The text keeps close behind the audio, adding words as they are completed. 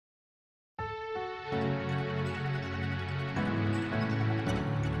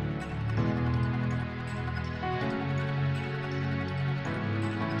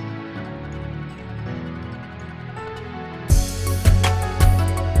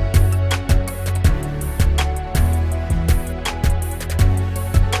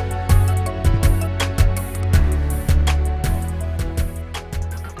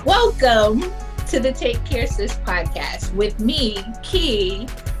Welcome to the Take Care Sis podcast with me, Key,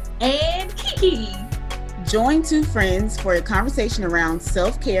 and Kiki. Join two friends for a conversation around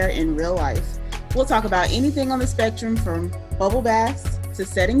self-care in real life. We'll talk about anything on the spectrum from bubble baths to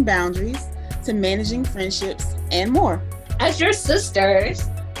setting boundaries to managing friendships and more. As your sisters,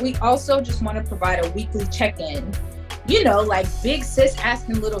 we also just want to provide a weekly check-in. You know, like big sis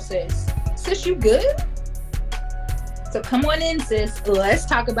asking little sis, sis, you good? So come on in, sis. Let's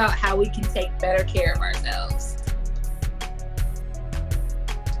talk about how we can take better care of ourselves.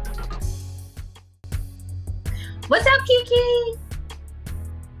 What's up, Kiki?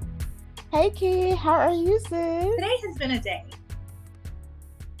 Hey, Key. How are you, sis? Today has been a day.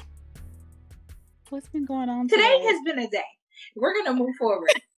 What's been going on today? Has been a day. We're going to move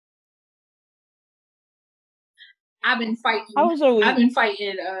forward. I've been fighting. How was your week? I've been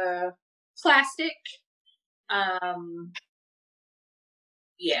fighting plastic.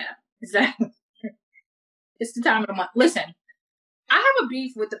 Yeah, exactly. It's the time of the month. Listen, I have a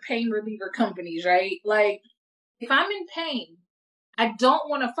beef with the pain reliever companies, right? Like, if I'm in pain, I don't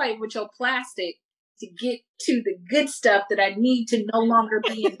want to fight with your plastic to get to the good stuff that I need to no longer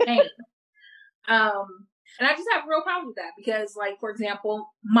be in pain. And I just have a real problem with that because, like, for example,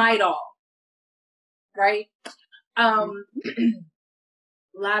 Midol, right? A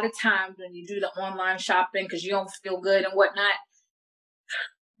lot of times when you do the online shopping because you don't feel good and whatnot,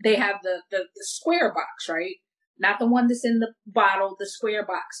 they have the square box, right? Not the one that's in the bottle, the square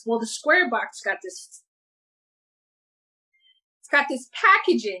box. Well, the square box got this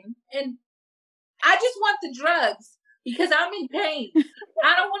packaging, and I just want the drugs because I'm in pain.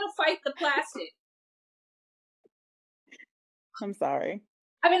 I don't want to fight the plastic. I'm sorry.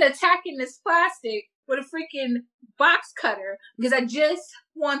 I've been attacking this plastic with a freaking box cutter because I just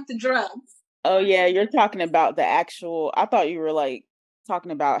want the drugs. Oh, yeah. You're talking about the actual... I thought you were, like,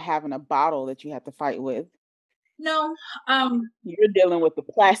 talking about having a bottle that you have to fight with. No. You're dealing with the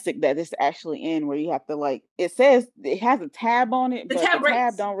plastic that it's actually in where you have to, like... It says it has a tab on it, but the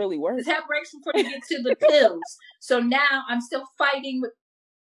tab don't really work. The tab breaks before you get to the pills. So now I'm still fighting with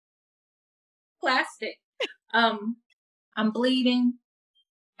plastic. I'm bleeding.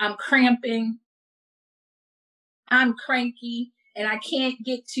 I'm cramping. I'm cranky. And I can't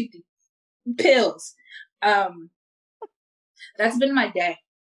get to the pills. That's been my day.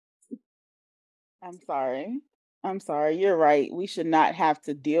 I'm sorry. You're right. We should not have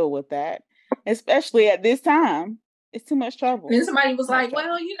to deal with that, especially at this time. It's too much trouble. And somebody was like,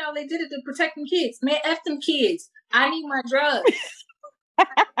 well, you know, they did it to protect them kids. Man, F them kids. I need my drugs.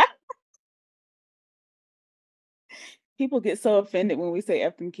 People get so offended when we say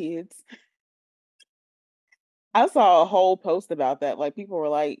F them kids. I saw a whole post about that. Like, people were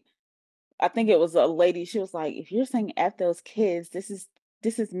like, I think it was a lady, she was like, if you're saying F those kids, this is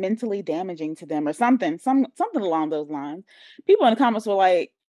mentally damaging to them or something along those lines. People in the comments were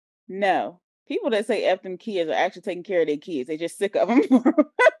like, no. People that say F them kids are actually taking care of their kids. They're just sick of them.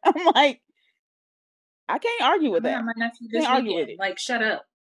 I'm like, I can't argue with that. My nephew this weekend. Like, shut up.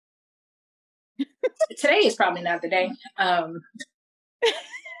 Today is probably not the day. How's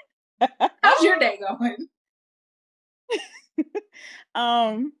your day going?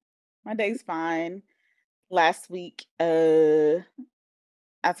 My day's fine. Last week, I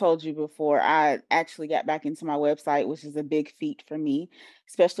told you before, I actually got back into my website, which is a big feat for me,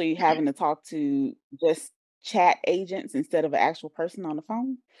 especially having to talk to just chat agents instead of an actual person on the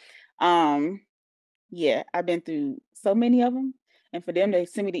phone. Yeah, I've been through so many of them. And for them to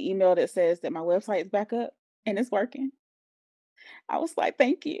send me the email that says that my website is back up and it's working, I was like,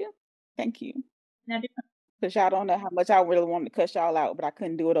 thank you. Thank you. Because y'all don't know how much I really wanted to cuss y'all out, but I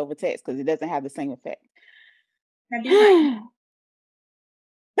couldn't do it over text because it doesn't have the same effect.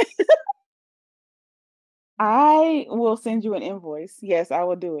 I will send you an invoice. Yes, I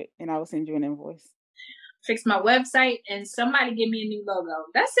will do it. And I will send you an invoice. Fix my website and somebody give me a new logo.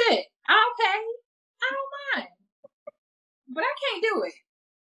 That's it. I'll pay. I don't mind. But I can't do it.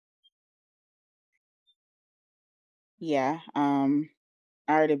 Yeah. I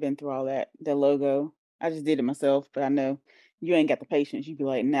already been through all that. The logo. I just did it myself, but I know you ain't got the patience. You'd be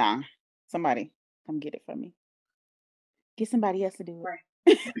like, nah, somebody come get it for me. Get somebody else to do it. Right.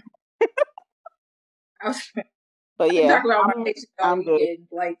 But yeah, talk about my patient all weekend.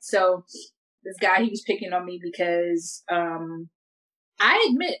 Like, so this guy, he was picking on me because I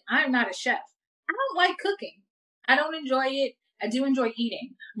admit I'm not a chef. I don't like cooking. I don't enjoy it. I do enjoy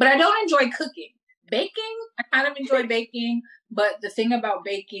eating, but I don't enjoy cooking. Baking, I kind of enjoy baking, but the thing about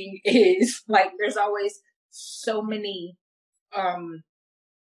baking is, like, there's always so many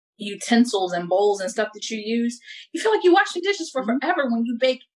utensils and bowls and stuff that you use. You feel like you wash the dishes for forever when you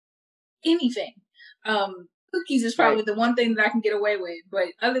bake anything. Cookies is probably Right. the one thing that I can get away with. But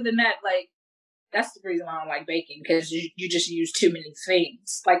other than that, like, that's the reason why I don't like baking, because you just use too many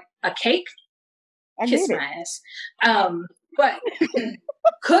things. Like a cake, I kiss get my it. ass. But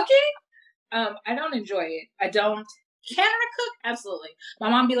cooking, I don't enjoy it. I don't. Can I cook? Absolutely. My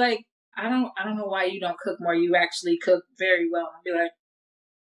mom be like, I don't know why you don't cook more. You actually cook very well. I'd be like,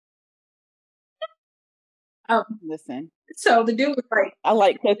 Listen, so the dude was like, I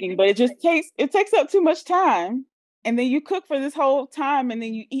like cooking, but it takes up too much time. And then you cook for this whole time and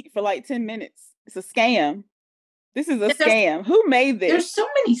then you eat for like 10 minutes. It's a scam. This is a scam. Who made this? There's so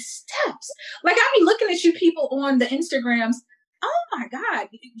many steps. Like, I be looking at you people on the Instagrams. Oh my God,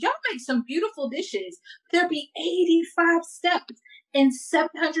 y'all make some beautiful dishes. There be 85 steps and 700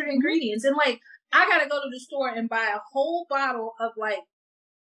 Mm-hmm. ingredients. And like, I gotta go to the store and buy a whole bottle of like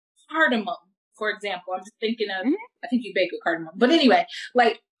cardamom, for example. I'm just thinking of, Mm-hmm. I think you bake with cardamom. But anyway,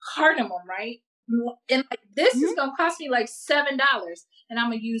 like cardamom, right? And like, this is Mm-hmm. gonna cost me like $7, and I'm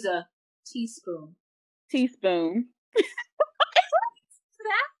gonna use a teaspoon. Teaspoon.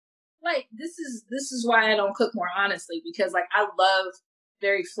 Like, this is why I don't cook more, honestly, because like I love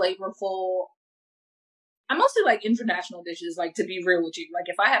very flavorful. I mostly like international dishes, like, to be real with you. Like,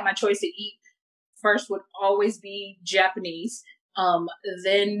 if I had my choice to eat, first would always be Japanese,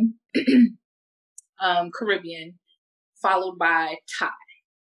 then Caribbean, followed by Thai.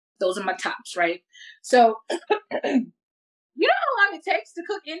 Those are my tops, right? So you know how long it takes to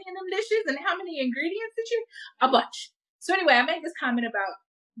cook any of them dishes and how many ingredients that you? A bunch. So anyway, I made this comment about,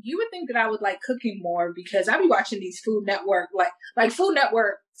 you would think that I would like cooking more because I be watching these Food Network, like Food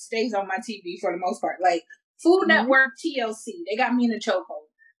Network stays on my TV for the most part. Like Food Mm-hmm. Network, TLC, they got me in a chokehold.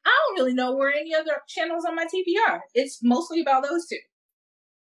 I don't really know where any other channels on my TV are. It's mostly about those two.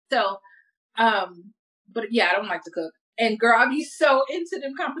 So, but yeah, I don't like to cook. And girl, I be so into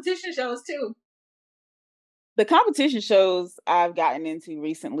them competition shows too. The competition shows I've gotten into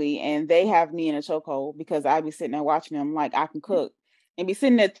recently, and they have me in a chokehold because I be sitting there watching them like I can cook and be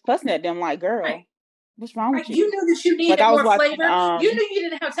sitting there fussing at them like, girl, Right. what's wrong Right. with You you? knew that you Like needed I was more watching flavor. You knew you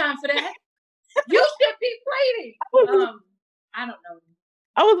didn't have time for that. You should be plating. I don't know.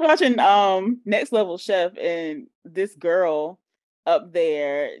 I was watching Next Level Chef, and this girl up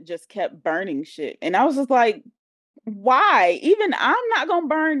there just kept burning shit. And I was just like, why? Even I'm not gonna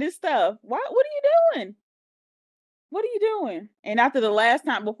burn this stuff. What are you doing? What are you doing? And after the last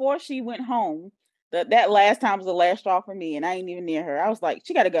time, before she went home, that last time was the last straw for me, and I ain't even near her. I was like,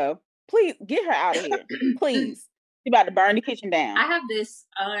 she gotta go. Please get her out of here. Please. She about to burn the kitchen down. I have this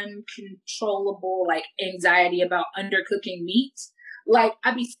uncontrollable like anxiety about undercooking meats. Like,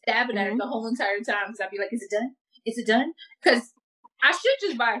 I'd be stabbing at it the whole entire time because I'd be like, "Is it done? Is it done?" Because I should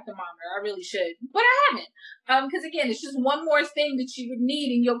just buy a thermometer. I really should, but I haven't. Because again, it's just one more thing that you would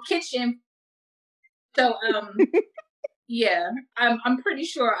need in your kitchen. So yeah, I'm pretty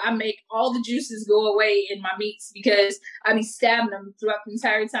sure I make all the juices go away in my meats because I be stabbing them throughout the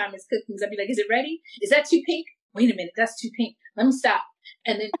entire time it's cooking. I'd be like, "Is it ready? Is that too pink? Wait a minute, that's too pink. Let me stop."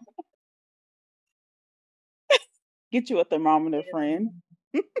 And then Get you a thermometer, friend.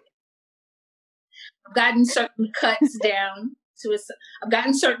 I've gotten certain cuts down to a. I've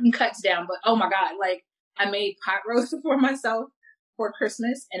gotten certain cuts down, but oh my god, like, I made pot roast for myself for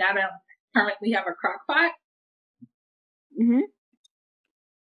Christmas, and I don't currently have a crock pot. Mm-hmm.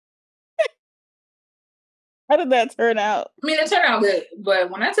 How did that turn out? I mean, it turned out good, but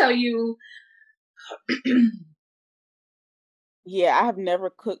when I tell you, Yeah, I have never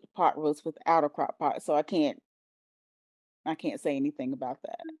cooked pot roast without a crock pot, so I can't say anything about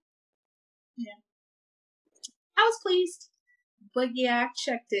that. yeah, I was pleased. But yeah, I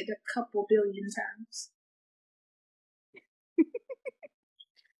checked it a couple billion times.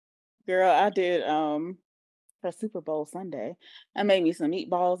 Girl, I did for Super Bowl Sunday. I made me some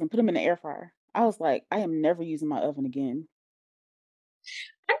meatballs and put them in the air fryer. I was like, I am never using my oven again.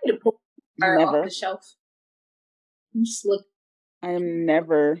 I need to pull her off the Never. shelf. Just look. I am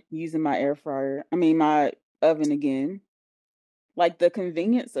never using my air fryer. I mean my oven again. Like the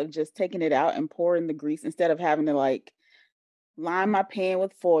convenience of just taking it out and pouring the grease instead of having to like line my pan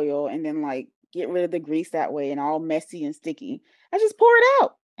with foil and then like get rid of the grease that way and all messy and sticky. I just pour it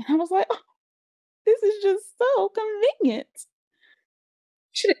out. And I was like, oh, this is just so convenient.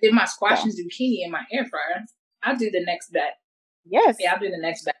 Should have did my squash So, and zucchini in my air fryer. I'll do the next batch. yes. Yeah, I'll do the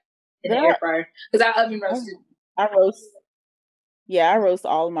next batch in the Girl, air fryer because I oven roasted. I roast. Yeah, I roast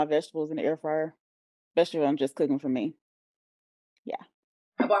all of my vegetables in the air fryer, especially when I'm just cooking for me. Yeah.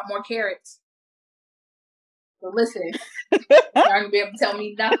 I bought more carrots. So listen, you're not gonna be able to tell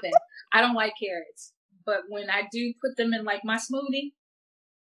me nothing. I don't like carrots, but when I do put them in like my smoothie,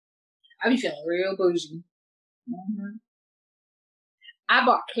 I be feeling real bougie. Mm-hmm. I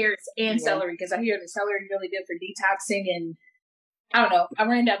bought carrots and celery because I hear the celery really good for detoxing, and I don't know. I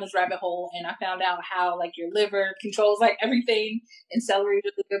ran down this rabbit hole and I found out how like your liver controls like everything, and celery is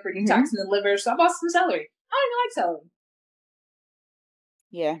really good for detoxing the liver. So I bought some celery. I don't even like celery.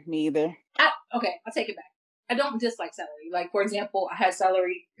 Yeah, me either. Okay, I'll take it back. I don't dislike celery. Like for example, I had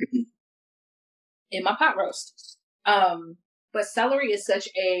celery in my pot roast. But celery is such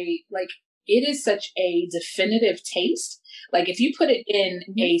a like it is such a definitive taste. Like if you put it in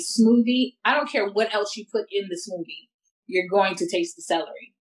a smoothie, I don't care what else you put in the smoothie, you're going to taste the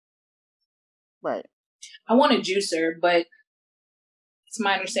celery. Right. I want a juicer, but it's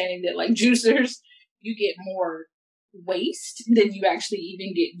my understanding that like juicers, you get more waste than you actually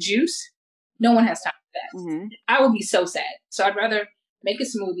even get juice. No one has time for that. Mm-hmm. I would be so sad. So I'd rather make a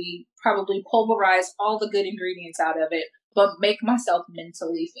smoothie, probably pulverize all the good ingredients out of it, but make myself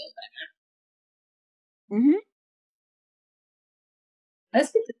mentally feel better. Mm-hmm.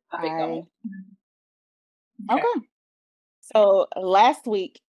 Let's get the topic going. Okay. So last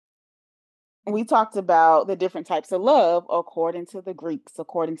week, we talked about the different types of love according to the Greeks,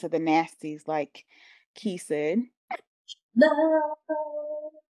 according to the nasties, like Key said. Love,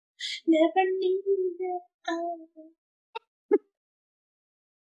 never needed.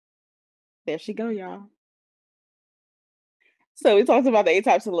 There she go, y'all. So we talked about the 8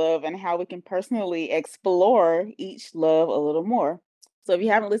 types of love and how we can personally explore each love a little more. So if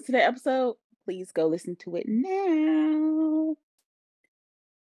you haven't listened to that episode, please go listen to it now.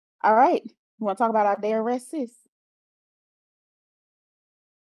 All right. You want to talk about our day of rest, sis?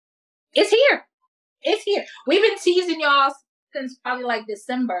 It's here. It's here. We've been teasing y'all since probably like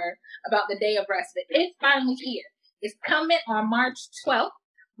December about the day of rest, but it's finally here. It's coming on March 12th.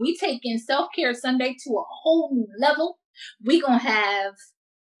 We taking Self-Care Sunday to a whole new level. We gonna have,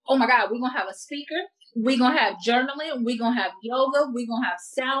 oh my God, we gonna have a speaker. We gonna have journaling. We gonna have yoga. We gonna have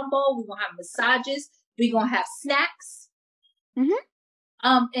sound bowl. We gonna have massages. We gonna have snacks. Mm-hmm.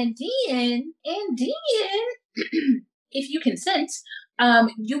 And then, if you consent,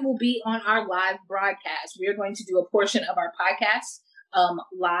 you will be on our live broadcast. We are going to do a portion of our podcast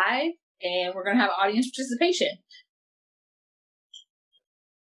live, and we're going to have audience participation.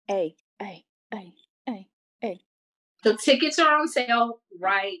 Hey. So tickets are on sale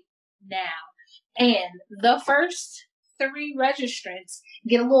right now. And the first 3 registrants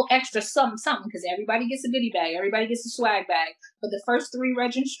get a little extra something, because everybody gets a goodie bag. Everybody gets a swag bag. But the first 3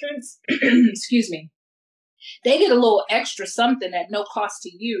 registrants, excuse me, they get a little extra something at no cost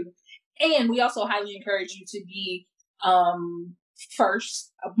to you. And we also highly encourage you to be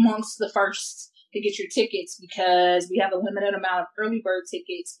first amongst the first to get your tickets, because we have a limited amount of early bird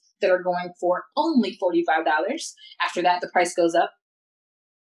tickets that are going for only $45. After that, the price goes up.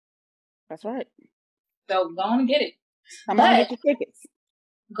 That's right. So go on and get it. Come on and get your tickets.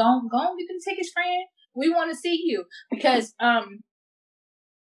 Go on get the tickets, friend. We want to see you, because I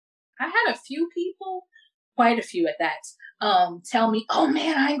had a few people, quite a few at that, tell me, oh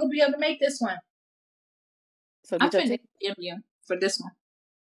man, I ain't gonna be able to make this one. So I'm gonna DM you for this one.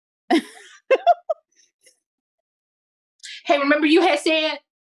 Hey, remember you had said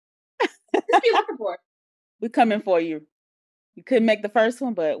just be looking for it. We're coming for you. You couldn't make the first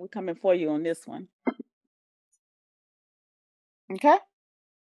one, but we're coming for you on this one. Okay?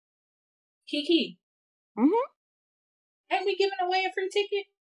 Kiki. Ain't we giving away a free ticket?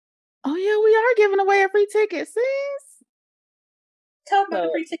 Oh yeah, we are giving away a free ticket, sis. Tell them about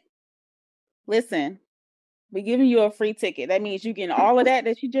the free ticket. Listen, we're giving you a free ticket. That means you're getting all of that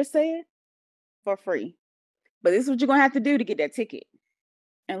you just said for free. But this is what you're going to have to do to get that ticket.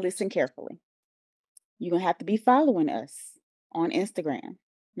 And listen carefully. You're going to have to be following us on Instagram,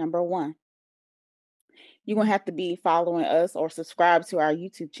 number 1. You're going to have to be following us or subscribe to our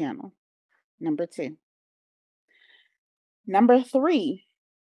YouTube channel, number 2. Number 3,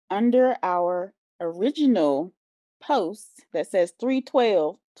 under our original post that says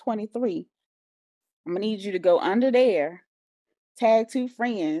 3/12/23, I'm going to need you to go under there, tag 2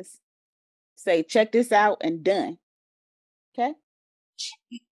 friends, say, check this out, and done. Okay?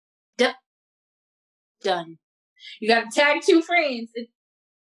 Done. You got to tag 2 friends.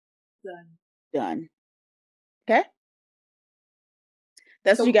 Done. Okay?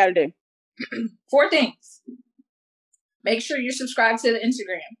 That's what you got to do. 4 things. Make sure you're subscribed to the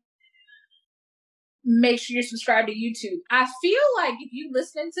Instagram. Make sure you're subscribed to YouTube. I feel like if you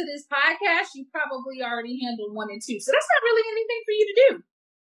listen to this podcast, you probably already handled 1 and 2. So that's not really anything for you to do.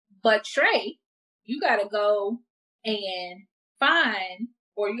 But Trey, you got to go and find,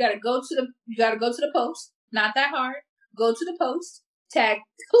 or you got to go to the post. Not that hard. Go to the post. tag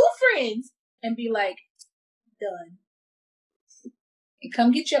 2 friends, and be like, done. And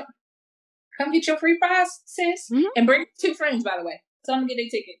come get your free prize, sis. Mhm. And bring 2 friends, by the way. Tell them to get their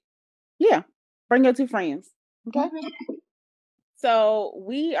ticket. Yeah. Bring your 2 friends. Okay. Mhm. So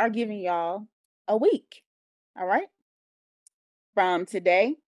we are giving y'all a week. All right. From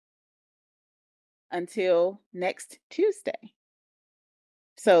today until next Tuesday.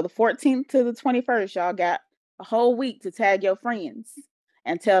 So the 14th to the 21st, y'all got a whole week to tag your friends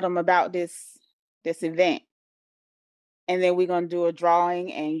and tell them about this event. And then we're going to do a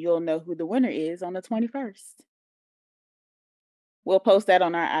drawing and you'll know who the winner is on the 21st. We'll post that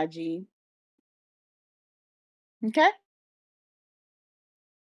on our IG. Okay?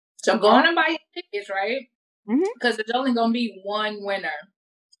 So go on and buy your tickets, right? Mhm. Because there's only going to be one winner.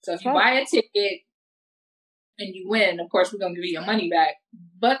 So if That's you right. buy a ticket and you win, of course, we're going to give you your money back.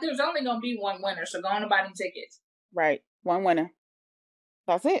 But there's only going to be one winner. So go on and buy them tickets. Right. One winner.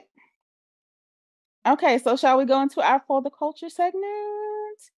 That's it. Okay, so shall we go into our For the Culture segment?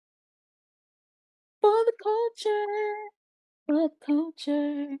 For the culture. For the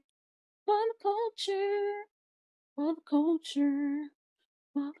culture. For the culture. For the culture.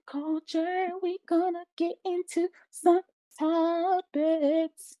 For the culture. We gonna get into some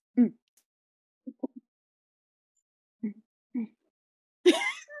topics. Mm. Mm, mm.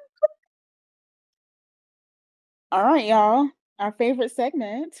 All right, y'all. Our favorite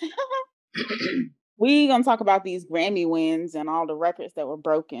segment. We gonna talk about these Grammy wins and all the records that were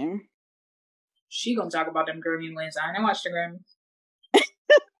broken. She gonna talk about them Grammy wins. I didn't watch the Grammy.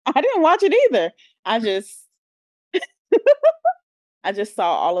 I didn't watch it either. I just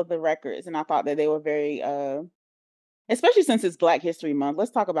saw all of the records and I thought that they were very especially since it's Black History Month. Let's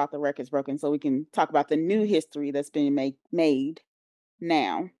talk about the records broken so we can talk about the new history that's being made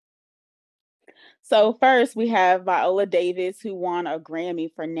now. So first we have Viola Davis, who won a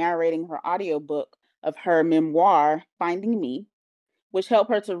Grammy for narrating her audiobook of her memoir, Finding Me, which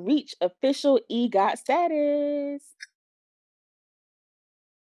helped her to reach official EGOT status.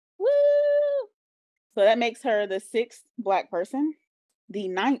 Woo! So that makes her the 6th Black person, the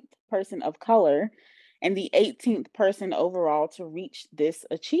 9th person of color, and the 18th person overall to reach this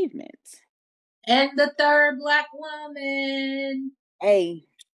achievement. And the 3rd Black woman. Hey,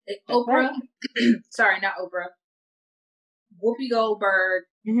 that's right. Oprah. Sorry, not Oprah. Whoopi Goldberg,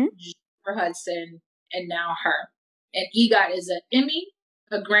 Jennifer Hudson, and now her. And EGOT is an Emmy,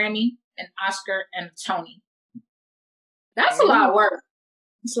 a Grammy, an Oscar, and a Tony. That's a lot of work.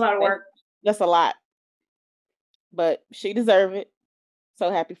 It's a lot of work. That's a lot. But she deserved it. So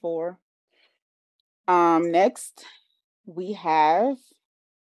happy for her. Next we have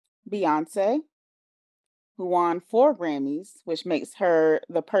Beyonce, who won 4 Grammys, which makes her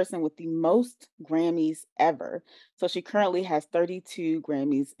the person with the most Grammys ever. So she currently has 32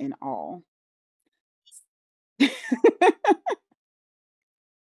 Grammys in all.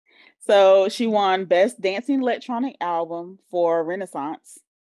 So she won Best Dancing Electronic Album for Renaissance.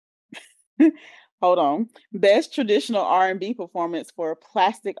 Hold on. Best Traditional R&B Performance for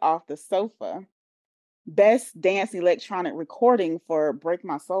Plastic Off the Sofa. Best Dance Electronic Recording for Break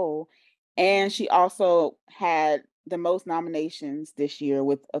My Soul. And she also had the most nominations this year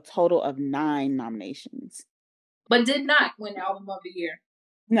with a total of 9 nominations. But did not win Album of the Year.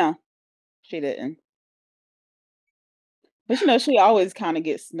 No, she didn't. But she always kind of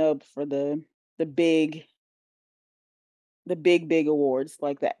gets snubbed for the big awards,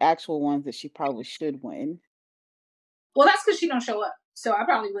 like the actual ones that she probably should win. Well, that's because she don't show up. So I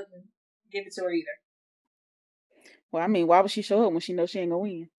probably wouldn't give it to her either. Well, I mean, why would she show up when she knows she ain't gonna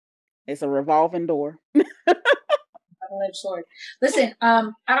win? It's a revolving door. Listen,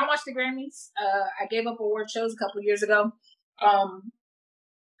 I don't watch the Grammys. I gave up award shows a couple of years ago.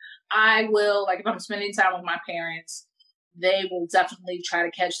 I will, like, if I'm spending time with my parents, they will definitely try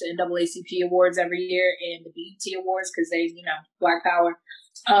to catch the NAACP awards every year and the BET awards because they, Black Power.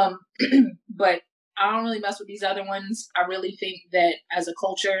 But I don't really mess with these other ones. I really think that as a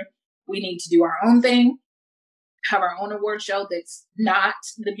culture, we need to do our own thing, have our own award show that's not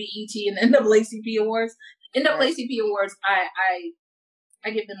the BET and the NAACP awards. NAACP awards,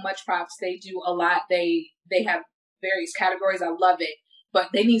 I give them much props. They do a lot. They have various categories. I love it, but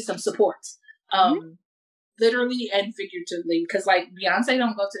they need some support, literally and figuratively. Because like Beyonce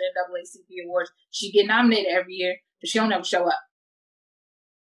don't go to the NAACP awards. She get nominated every year, but she don't ever show up.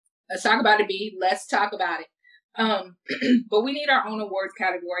 Let's talk about it, B. Let's talk about it. But we need our own awards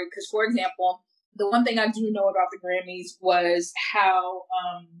category because, for example, the one thing I do know about the Grammys was how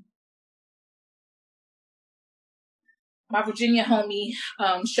my Virginia homie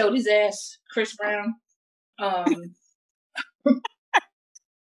showed his ass, Chris Brown.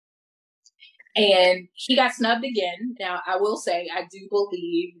 And he got snubbed again. Now, I will say, I do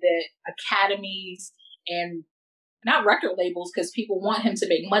believe that academies and not record labels, because people want him to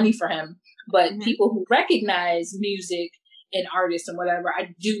make money for him, but Mhm. people who recognize music and artists and whatever,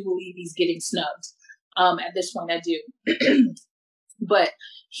 I do believe he's getting snubbed. At this point, I do. But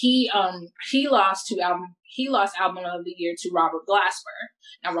he lost album of the year to Robert Glasper.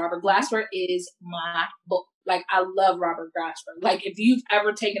 Now Robert Glasper is my book. Like, I love Robert Glasper. Like, if you've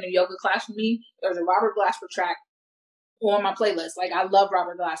ever taken a yoga class with me, there's a Robert Glasper track on my playlist. Like, I love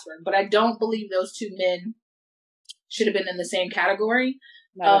Robert Glasper, but I don't believe those two men should have been in the same category.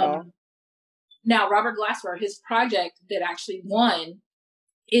 Not at all. Now Robert Glasper, his project that actually won,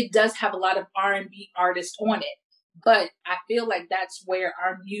 it does have a lot of R&B artists on it. But I feel like that's where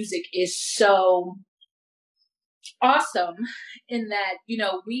our music is so awesome, in that,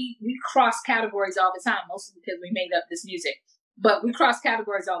 we cross categories all the time, mostly because we made up this music. But we cross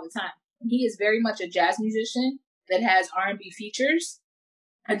categories all the time. He is very much a jazz musician that has R&B features.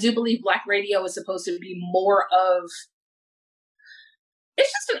 I do believe Black Radio is supposed to be more of,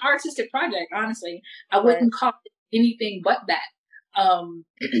 it's just an artistic project, honestly. I wouldn't call it anything but that.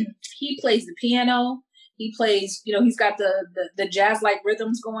 He plays the piano. He plays, he's got the jazz-like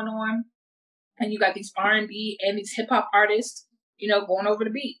rhythms going on. And you got these R&B and these hip-hop artists, going over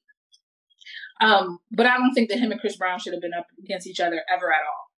the beat. But I don't think that him and Chris Brown should have been up against each other ever at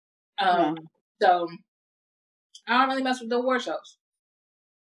all. No. So I don't really mess with the award shows.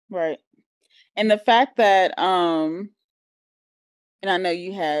 Right. And the fact that, and I know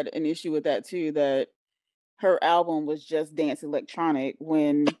you had an issue with that too, that her album was just dance electronic,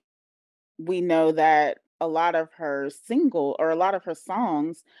 when we know that a lot of her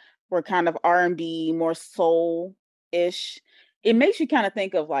songs were kind of R&B, more soul-ish. It makes you kind of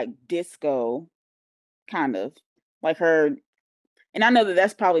think of like disco, kind of like her. And I know that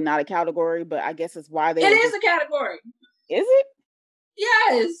that's probably not a category, but I guess it's why they. It is a category. Is it?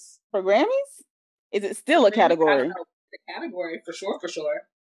 Yes. For Grammys? Is it still a category? I don't know. The category for sure.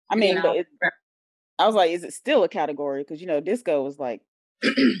 I mean, but I was like, is it still a category? Because disco was like.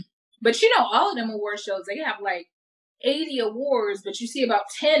 But all of them award shows, they have like 80 awards, but you see about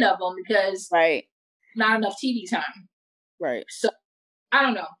 10 of them because not enough TV time. Right. So I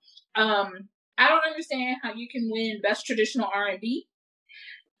don't know. I don't understand how you can win Best Traditional R&B,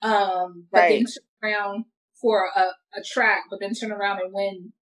 but then turn around for a track, but then turn around and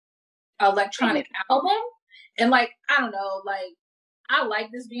win electronic album. And like, I don't know, like, I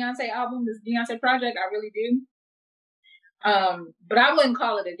like this Beyonce album, this Beyonce project, I really do. But I wouldn't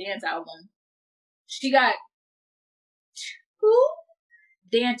call it a dance album. She got 2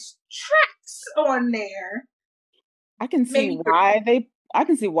 dance tracks on there. I can see why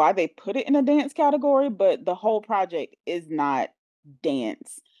they put it in a dance category, but the whole project is not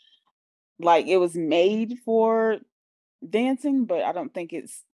dance. Like, it was made for dancing, but I don't think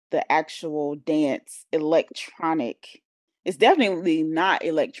it's the actual dance electronic. It's definitely not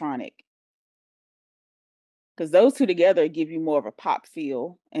electronic. Because those two together give you more of a pop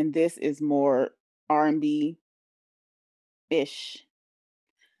feel, and this is more R&B-ish.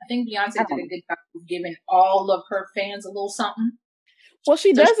 I think Beyonce did a good job of giving all of her fans a little something. Well,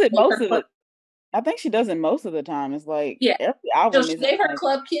 she does it most of the. I think she does it most of the time. It's like every album. So she gave her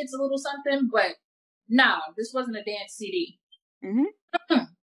club kids a little something, but no, this wasn't a dance CD. Mm-hmm.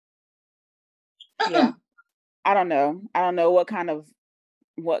 Yeah, I don't know. I don't know what kind of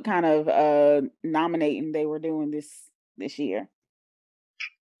nominating they were doing this year.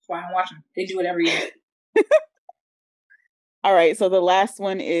 That's why I'm watching. They do it every year. All right, so the last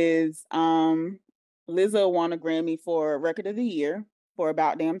one is Lizzo won a Grammy for Record of the Year for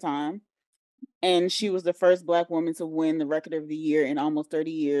About Damn Time. And she was the first Black woman to win the Record of the Year in almost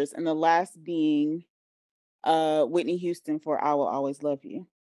 30 years. And the last being Whitney Houston for I Will Always Love You.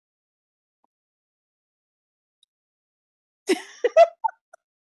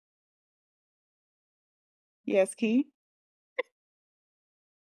 Yes, Key?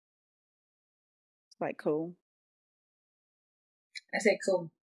 It's like, cool. I said cool.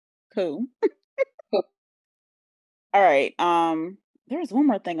 Cool. All right. There was one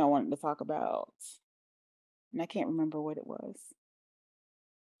more thing I wanted to talk about. And I can't remember what it was.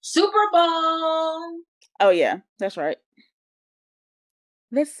 Super Bowl. Oh, yeah, that's right.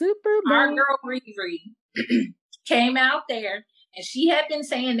 The Super Bowl. Our girl Riri came out there, and she had been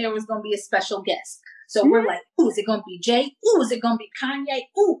saying there was going to be a special guest. So we're like, ooh, is it going to be Jay? Ooh, is it going to be Kanye?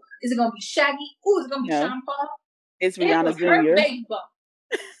 Ooh, is it going to be Shaggy? Ooh, is it going to be Sean Paul? It's Rihanna Jr. Her baby bump.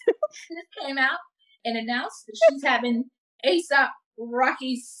 She came out and announced that she's having A$AP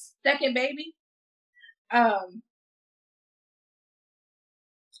Rocky's second baby.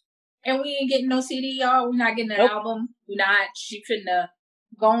 And we ain't getting no CD, y'all. We're not getting an Nope. album. We're not. She finna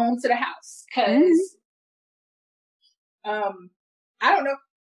go on to the house. Mhm. Cause I don't know.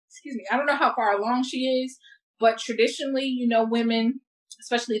 Excuse me. I don't know how far along she is, but traditionally, you know, women,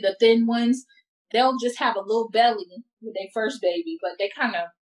 especially the thin ones, they'll just have a little belly with their first baby, but they kind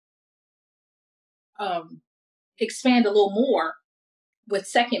of expand a little more with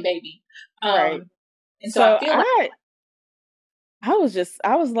second baby. Right. And so I So feel like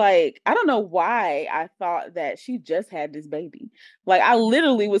I was like, I don't know why I thought that she just had this baby. Like I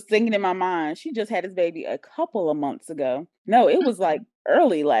literally was thinking in my mind, she just had this baby a couple of months ago. No, it was like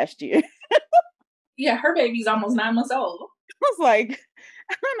early last year. yeah, her baby's almost 9 months old. I was like,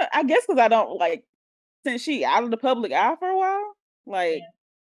 I don't know. I guess because I don't like since she out of the public eye for a while, like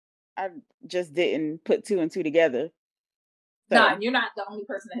Yeah. I just didn't put two and two together. Nah, So you're not the only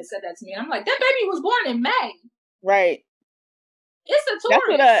person that has said that to me. I'm like, that baby was born in May. right. It's a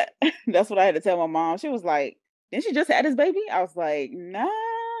Taurus. That's what I had to tell my mom. She was like, didn't she just had this baby? I was like, nah.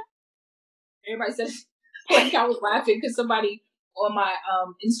 Everybody says like I was laughing because somebody on my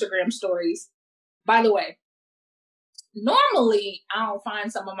Instagram stories. By the way, normally I don't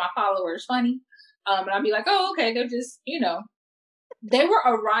find some of my followers funny. And I'd be like, oh, okay, they're just, you know, they were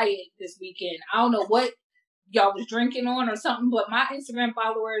a riot this weekend. I don't know what y'all was drinking on or something, but my Instagram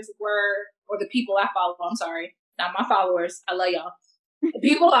followers were, or the people I follow, I'm sorry, not my followers. I love y'all. The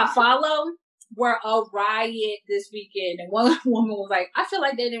people I follow were a riot this weekend. And one woman was like, I feel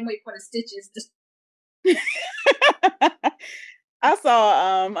like they didn't wait for the stitches to I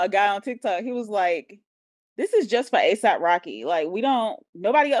saw a guy on TikTok. He was like, "This is just for ASAP Rocky. Like, we don't.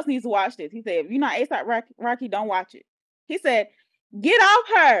 Nobody else needs to watch this." He said, "If you're not ASAP Rocky, don't watch it." He said, "Get off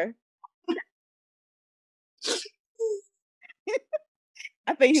her."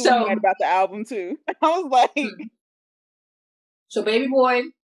 I think he was mad So, about the album too. I was like, so baby boy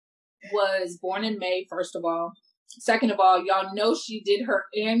was born in May, first of all. Second of all, y'all know she did her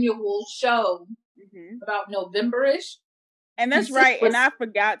annual show mhm. about November-ish. And And that's sis right. And was I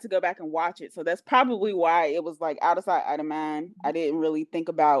forgot to go back and watch it. So that's probably why it was like out of sight, out of mind. I didn't really think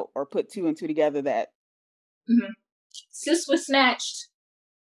about or put two and two together that. mhm. Sis was snatched.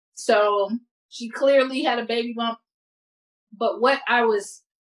 So she clearly had a baby bump. But what I was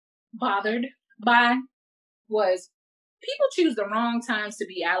bothered by was people choose the wrong times to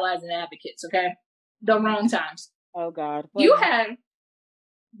be allies and advocates, okay? The wrong times. Oh God. You had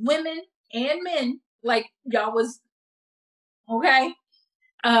women and men, like y'all was okay.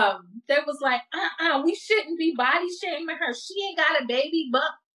 That was like, we shouldn't be body shaming her. She ain't got a baby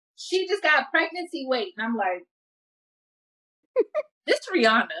bump. She just got pregnancy weight. And I'm like, this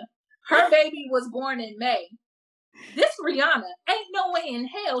Rihanna, her baby was born in May. This Rihanna ain't no way in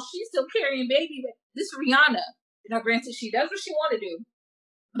hell she's still carrying baby weight. This Rihanna, now granted, she does what she want to do,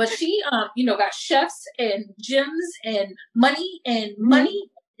 but she, you know, got chefs and gyms and money and money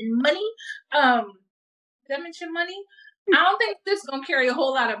and money. Did I mention money? I don't think this is gonna carry a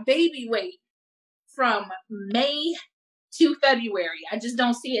whole lot of baby weight from May to February. I just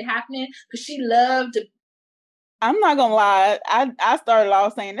don't see it happening because she loved to. I'm not gonna lie. I started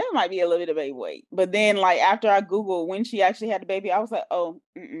off saying there might be a little bit of baby weight, but then like after I Googled when she actually had the baby, I was like, oh,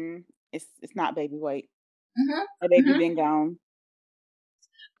 it's not baby weight. The Mm-hmm, baby mm-hmm. been gone.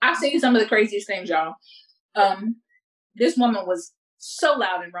 I've seen some of the craziest things, y'all. This woman was so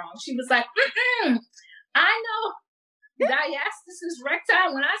loud and wrong. She was like, I know diastasis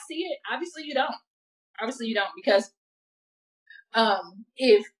recti when I see it. Obviously you don't. Obviously you don't, because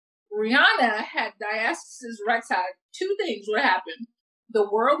if Rihanna had diastasis recti, two things would happen. The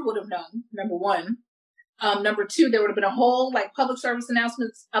world would have known, number one. Number two, there would have been a whole like public service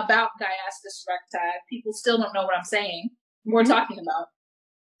announcements about diastasis recti. People still don't know what I'm saying. We're talking about.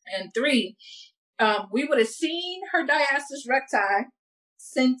 And three, we would have seen her diastasis recti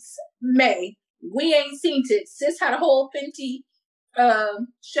since May. We ain't seen it. Sis had a whole Fenty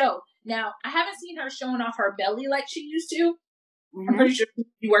show. Now, I haven't seen her showing off her belly like she used to. I'm pretty sure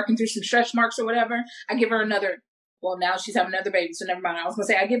she's working through some stretch marks or whatever. I give her another. Well, now she's having another baby, so never mind. I was gonna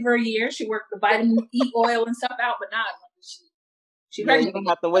say I give her a year. She worked the vitamin E oil and stuff out, but not she Yeah, pregnant you're again.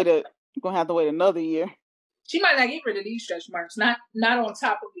 gonna have to wait another year. She might not get rid of these stretch marks, not on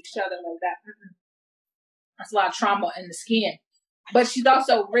top of each other like that. That's a lot of trauma in the skin. But she's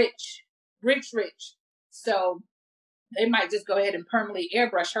also rich. So they might just go ahead and permanently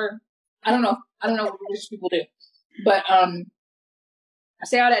airbrush her. I don't know what rich people do. But I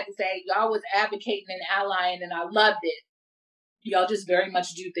say all that to say y'all was advocating and allying and I loved it. Y'all just very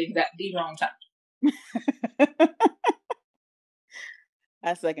much do things at the wrong time.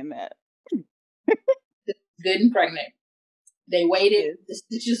 I second that. Good and pregnant. They waited. The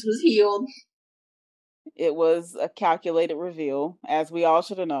stitches was healed. It was a calculated reveal, as we all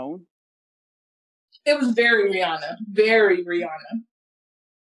should have known. It was very Rihanna. Very Rihanna.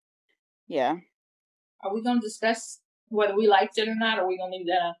 Yeah. Are we going to discuss whether we liked it or not, or are we going to leave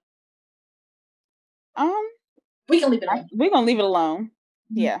that? We can leave it alone. We're going to leave it alone.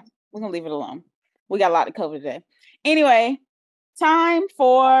 Mm-hmm. Yeah, we're going to leave it alone. We got a lot to cover today. Anyway, time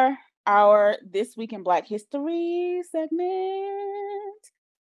for our This Week in Black History segment.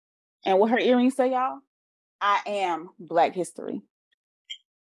 And what her earrings say, y'all? I am Black History.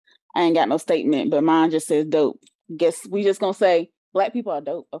 I ain't got no statement, but mine just says dope. Guess we just gonna say Black people are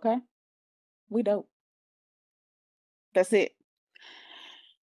dope, okay? We dope. That's it.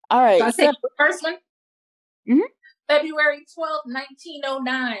 All right. So I take the first one. Mm-hmm. February 12th,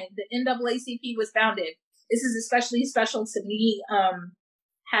 1909, the NAACP was founded. This is especially special to me,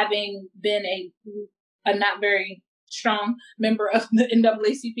 having been a not very strong member of the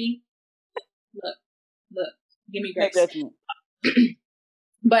NAACP. Look, give me grace.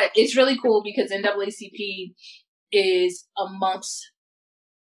 But it's really cool because NAACP is amongst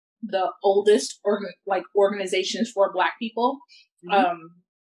the oldest organizations for Black people. Mm-hmm.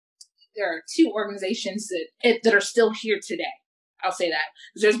 There are 2 organizations that are still here today. I'll say that.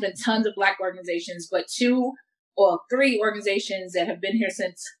 There's been tons of Black organizations, but 3 organizations that have been here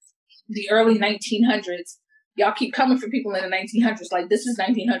since the early 1900s. Y'all keep coming for people in the 1900s. Like, this is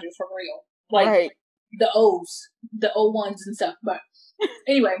 1900s for real. Like, right. The O ones and stuff. But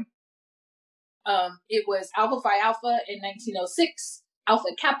anyway, it was Alpha Phi Alpha in 1906,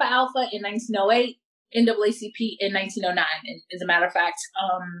 Alpha Kappa Alpha in 1908, NAACP in 1909. And as a matter of fact,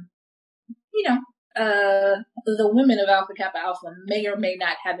 the women of Alpha Kappa Alpha may or may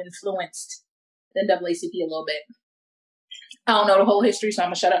not have influenced the NAACP a little bit. I don't know the whole history, so I'm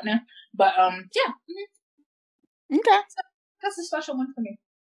gonna shut up now. But yeah. Okay. So that's a special one for me.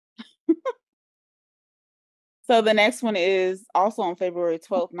 So the next one is also on February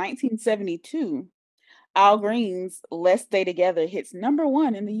 12th, 1972. Al Green's Let's Stay Together hits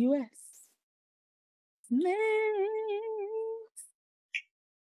 #1 in the U.S.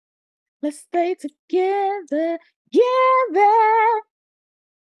 Let's stay together,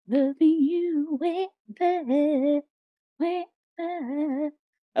 loving you with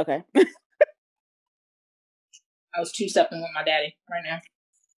Okay. I was 2-stepping with my daddy right now.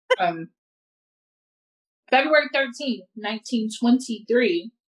 February 13th,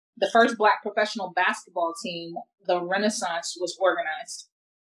 1923, the first Black professional basketball team, the Renaissance, was organized.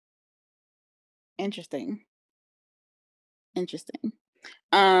 Interesting.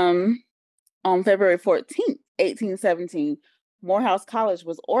 On February 14th, 1817, Morehouse College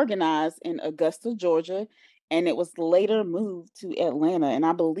was organized in Augusta, Georgia, and it was later moved to Atlanta. And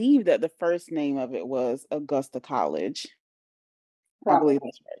I believe that the first name of it was Augusta College. Probably. I believe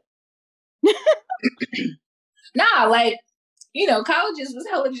that's right. Nah, colleges was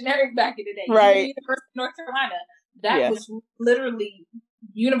hella generic back in the day. Right. University of North Carolina. That was literally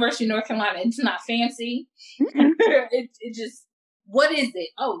University of North Carolina. It's not fancy. Mm-hmm. it just, what is it?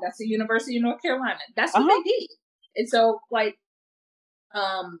 Oh, that's the University of North Carolina. That's what they did. And so,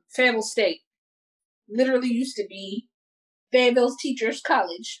 Fayetteville State literally used to be Fayetteville's Teachers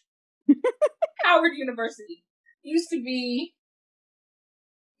College. Howard University. It used to be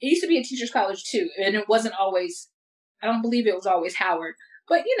a teacher's college too, and it wasn't always, I don't believe it was always Howard,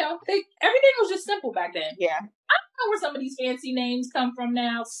 but everything was just simple back then. Yeah. I don't know where some of these fancy names come from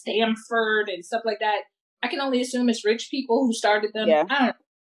now, Stanford and stuff like that. I can only assume it's rich people who started them. Yeah. I don't know.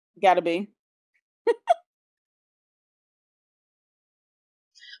 Gotta be.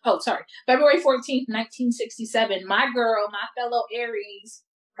 Oh, sorry. February 14th, 1967, my girl, my fellow Aries,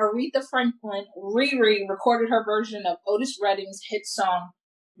 Aretha Franklin, Riri, recorded her version of Otis Redding's hit song,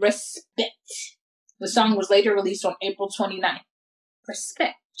 Respect. The song was later released on April 29th.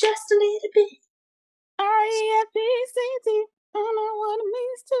 Respect. Just a little bit. R-E-S-P-C-T. I don't know what it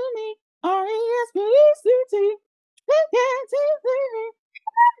means to me. R-E-S-P-C-T.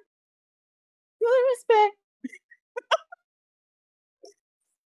 Respect.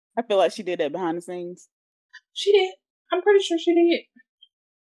 I feel like she did that behind the scenes. She did. I'm pretty sure she did.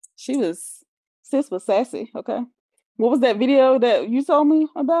 Sis was sassy. Okay. What was that video that you told me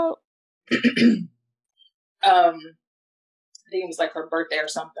about? I think it was like her birthday or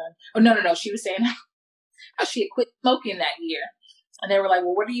something. Oh, no. She was saying how she had quit smoking that year. And they were like,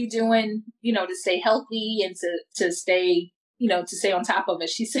 well, what are you doing, to stay healthy and to stay, to stay on top of it?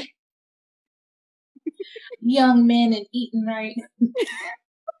 She said, young men and eating right.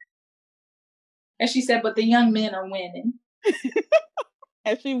 And she said, but the young men are winning.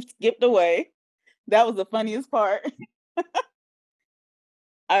 And she skipped away. That was the funniest part.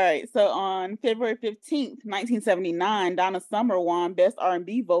 All right. So on February 15th, 1979, Donna Summer won Best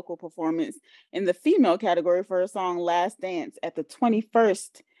R&B Vocal Performance in the female category for her song Last Dance at the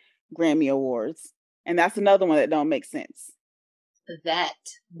 21st Grammy Awards. And that's another one that don't make sense. That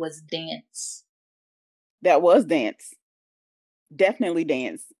was dance. That was dance. Definitely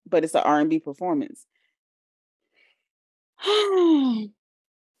dance, but it's an R&B performance.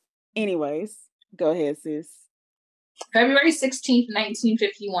 Anyways, go ahead, sis. February 16th,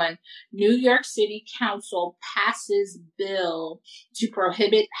 1951, New York City Council passes bill to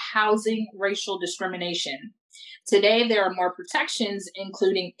prohibit housing racial discrimination. Today, there are more protections,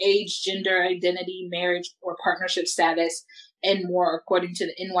 including age, gender identity, marriage or partnership status, and more, according to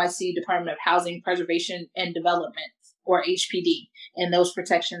the NYC Department of Housing Preservation and Development, or HPD. And those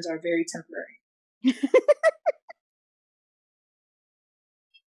protections are very temporary.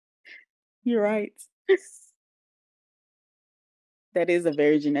 You're right. That is a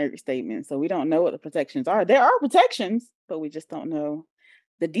very generic statement. So we don't know what the protections are. There are protections, but we just don't know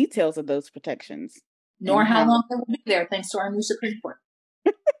the details of those protections. Nor how long they will be there, thanks to our new Supreme Court.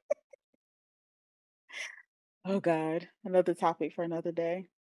 Oh, God. Another topic for another day.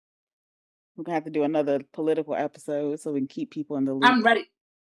 We're going to have to do another political episode so we can keep people in the loop. I'm ready.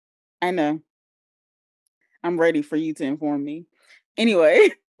 I know. I'm ready for you to inform me. Anyway,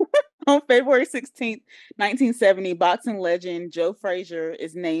 on February 16th, 1970, boxing legend Joe Frazier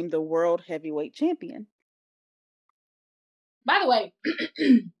is named the world heavyweight champion. By the way,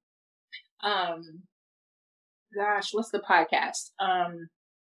 gosh, what's the podcast?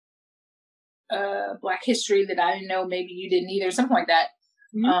 Black History that I didn't know, maybe you didn't either, something like that.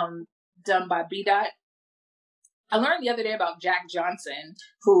 Mm-hmm. Done by B-Dot. I learned the other day about Jack Johnson,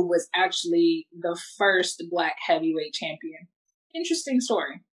 who was actually the first Black heavyweight champion. Interesting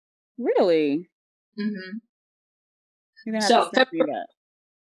story. Really? Mm-hmm. You're gonna have to send me that.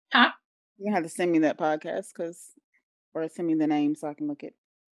 Huh? You're gonna have to send me that podcast, or send me the name so I can look it.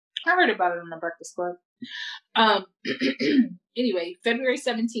 I heard about it on the Breakfast Club. Anyway, February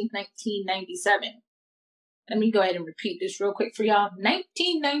 17th, 1997. Let me go ahead and repeat this real quick for y'all.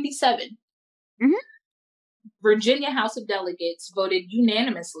 1997. Mm-hmm. Virginia House of Delegates voted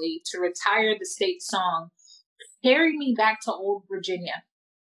unanimously to retire the state song, Carry Me Back to Old Virginia,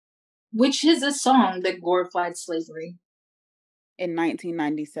 which is a song that glorified slavery. In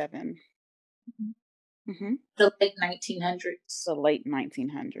 1997. Mm-hmm. The late 1900s. The late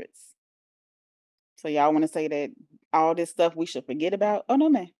 1900s. So y'all want to say that all this stuff we should forget about? Oh, no,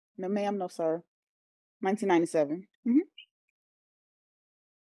 ma'am. No, ma'am. No, sir. 1997. Mm-hmm.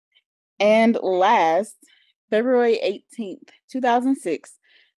 And last, February 18th, 2006,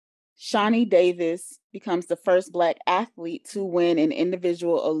 Shani Davis becomes the first Black athlete to win an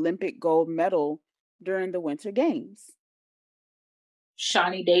individual Olympic gold medal during the Winter Games.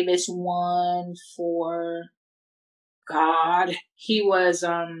 Shani Davis won for, God, he was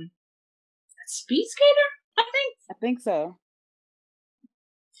a speed skater, I think so.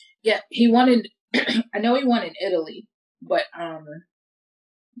 Yeah, he won in, I know he won in Italy, but let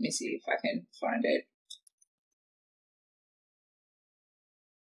me see if I can find it.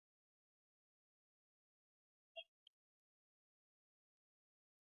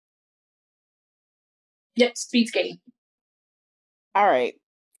 Yep, speed skating. All right.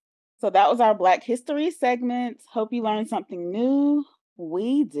 So that was our Black History segment. Hope you learned something new.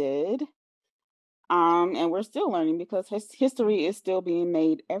 We did. And we're still learning because history is still being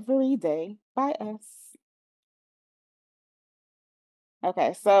made every day by us.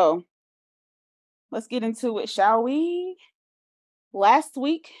 Okay, so let's get into it, shall we? Last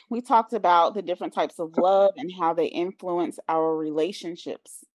week, we talked about the different types of love and how they influence our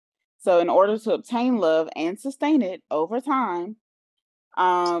relationships. So in order to obtain love and sustain it over time,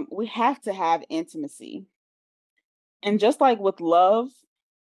 we have to have intimacy. And just like with love,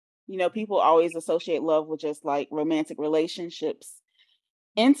 you know, people always associate love with just like romantic relationships.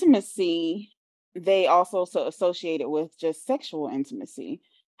 Intimacy, they also associate it with just sexual intimacy.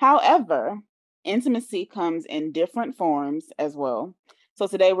 However, intimacy comes in different forms as well. So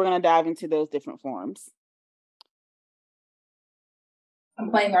today we're going to dive into those different forms. I'm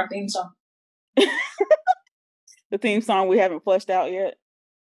playing our theme song. The theme song we haven't fleshed out yet?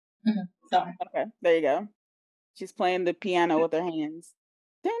 Mm-hmm. Sorry. Okay, there you go. She's playing the piano with her hands.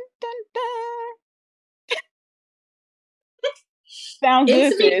 Dun, dun, dun. Sounds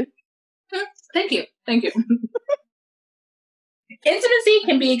good, sis. Thank you. Intimacy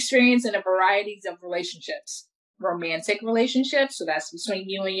can be experienced in a variety of relationships. Romantic relationships, so that's between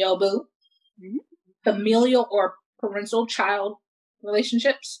you and your boo. Mm-hmm. Familial or parental child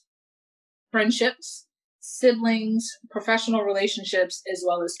relationships. Friendships. siblings, professional relationships, as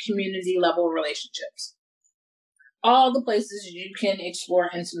well as community level relationships. All the places you can explore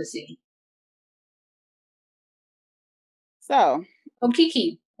intimacy. So,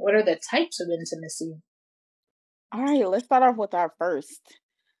 Kiki, what are the types of intimacy? all right, let's start off with our first.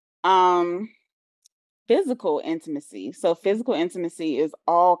 Physical intimacy. So physical intimacy is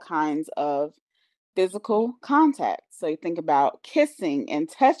all kinds of physical contact. So you think about kissing and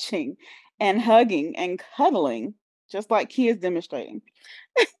touching and hugging and cuddling, just like Key is demonstrating.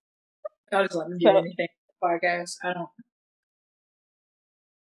 I'll just let me do anything podcast. I don't.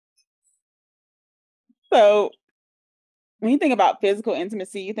 So when you think about physical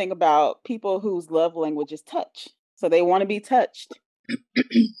intimacy, you think about people whose love language is touch. So they want to be touched.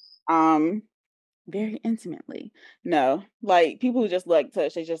 Very intimately. No, like people who just like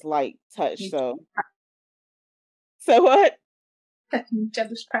touch, they just like touch. So what? Each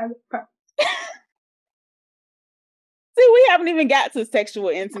other's private part. See, we haven't even got to sexual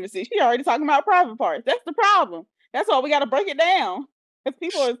intimacy. She already talking about private parts. That's the problem. That's why we got to break it down. Because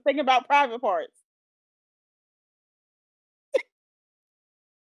people are thinking about private parts.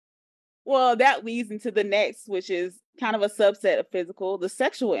 Well, that leads into the next, which is kind of a subset of physical, the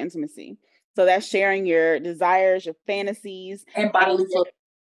sexual intimacy. So that's sharing your desires, your fantasies, and bodily fluids.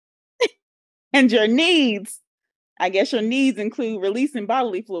 And your needs. I guess your needs include releasing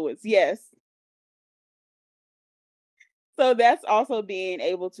bodily fluids. Yes. So that's also being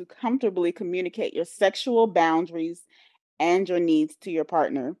able to comfortably communicate your sexual boundaries and your needs to your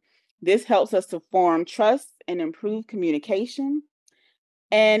partner. This helps us to form trust and improve communication.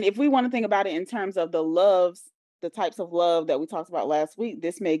 And if we want to think about it in terms of the types of love that we talked about last week,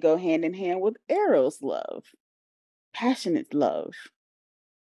 this may go hand in hand with Eros love, passionate love,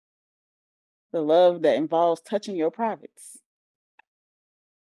 the love that involves touching your privates.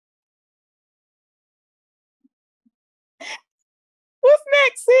 What's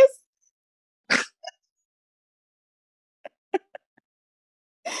next, sis?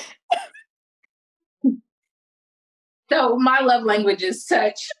 So my love language is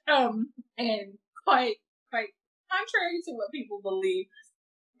touch, and quite contrary to what people believe.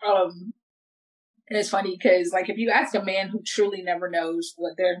 And it's funny because, like, if you ask a man who truly never knows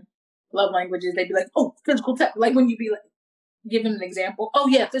what their love language is, they'd be like, "Oh, physical touch." Like when you be like, give him an example. Oh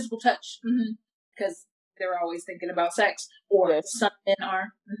yeah, physical touch, because they're always thinking about sex, or Yes. some men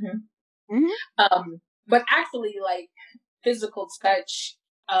are. But actually, like physical touch,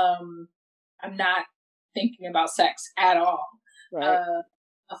 I'm not thinking about sex at all. Right.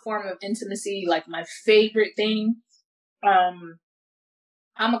 A form of intimacy, like my favorite thing. I'm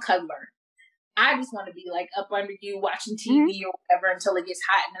a cuddler. I just want to be like up under you watching TV or whatever until it gets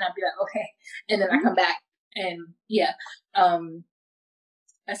hot, and then I'll be like, okay, and then I come back, and yeah,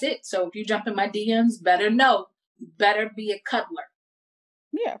 that's it. So if you jump in my DMs, better be a cuddler.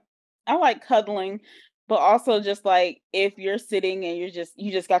 Yeah, I like cuddling, but also just like if you're sitting and you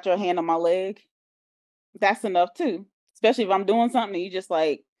just got your hand on my leg, that's enough too. Especially if I'm doing something and you just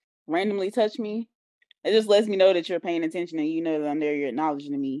like randomly touch me, it just lets me know that you're paying attention and you know that I'm there. You're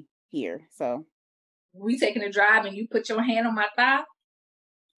acknowledging me here. So we taking a drive and you put your hand on my thigh,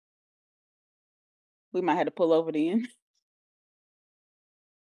 we might have to pull over then.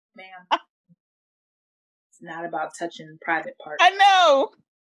 Man, it's not about touching private parts. I know.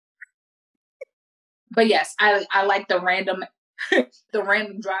 But yes, I like the random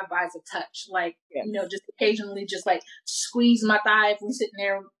drive-bys of touch. Like, just occasionally just like squeeze my thigh if we're sitting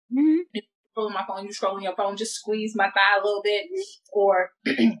there pulling my phone, you scrolling your phone, just squeeze my thigh a little bit, or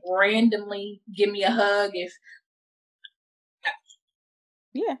randomly give me a hug if.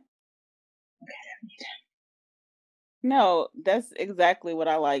 Yeah. No, that's exactly what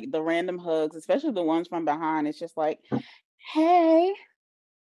I like. The random hugs, especially the ones from behind. It's just like, hey,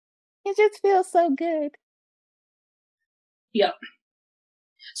 it just feels so good. Yep.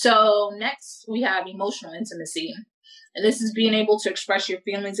 So next we have emotional intimacy. And this is being able to express your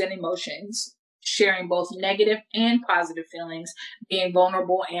feelings and emotions, sharing both negative and positive feelings, being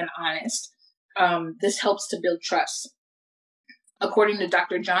vulnerable and honest. This helps to build trust. According to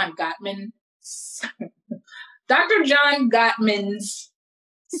Dr. John Gottman, Dr. John Gottman's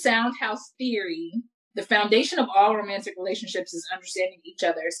Sound House theory, the foundation of all romantic relationships is understanding each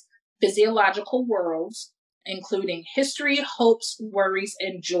other's physiological worlds, including history, hopes, worries,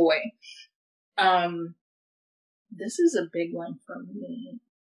 and joy. This is a big one for me.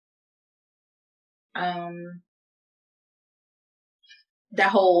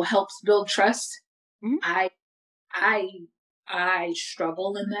 That whole helps build trust. I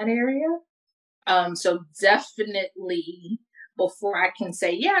struggle in that area. So definitely before I can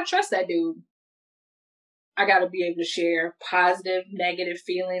say, yeah, I trust that dude, I got to be able to share positive, negative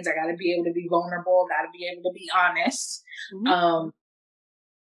feelings. I got to be able to be vulnerable. I got to be able to be honest. Mm-hmm.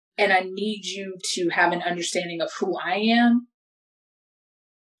 And I need you to have an understanding of who I am.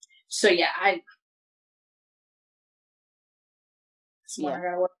 So yeah, that's what Yeah. I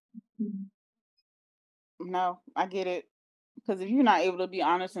got to work. No, I get it. Because if you're not able to be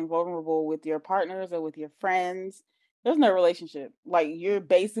honest and vulnerable with your partners or with your friends, there's no relationship. Like you're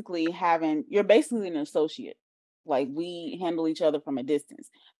basically an associate. Like we handle each other from a distance.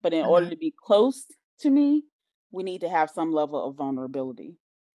 But in order Mm-hmm. to be close to me, we need to have some level of vulnerability.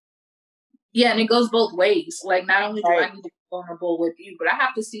 Yeah, and it goes both ways. Like, not only do I Right. need to be vulnerable with you, but I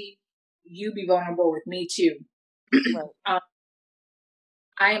have to see you be vulnerable with me too. Right. um,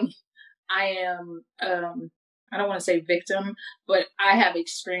 I am, I don't want to say victim, but I have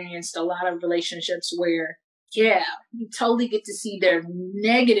experienced a lot of relationships where, yeah, you totally get to see their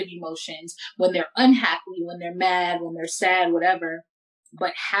negative emotions when they're unhappy, when they're mad, when they're sad, whatever.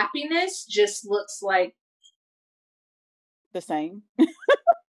 But happiness just looks like, The same.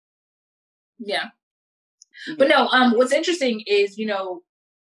 yeah. But Yeah. no, what's interesting is,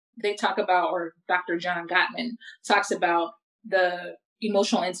 they talk about, or Dr. John Gottman talks about the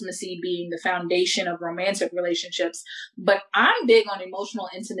emotional intimacy being the foundation of romantic relationships. But I'm big on emotional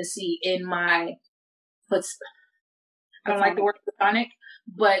intimacy in my, I don't like the Platonic. word platonic,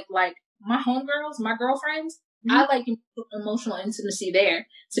 but like my homegirls, my girlfriends, Mm-hmm. I like emotional intimacy there.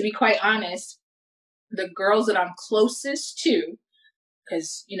 To be quite honest, the girls that I'm closest to,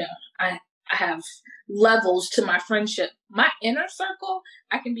 because I have levels to my friendship. My inner circle,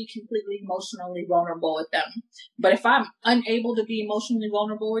 I can be completely emotionally vulnerable with them. But if I'm unable to be emotionally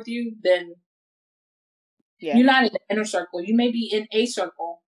vulnerable with you, then Yeah. you're not in the inner circle. You may be in a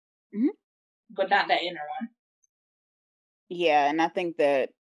circle, Mm-hmm. but not that inner one. Yeah. And I think that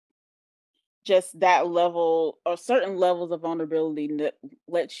just that level or certain levels of vulnerability that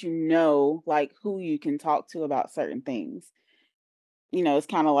lets you know like who you can talk to about certain things. It's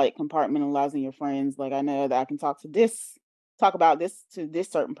kind of like compartmentalizing your friends. Like I know that I can talk about this to this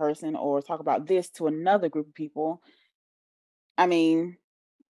certain person or talk about this to another group of people. I mean,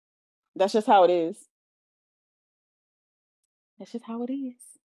 that's just how it is. That's just how it is.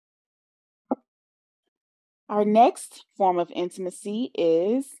 Our next form of intimacy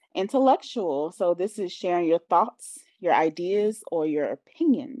is intellectual. So this is sharing your thoughts, your ideas, or your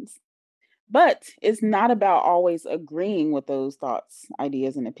opinions. But it's not about always agreeing with those thoughts,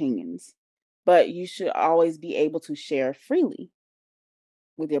 ideas, and opinions. But you should always be able to share freely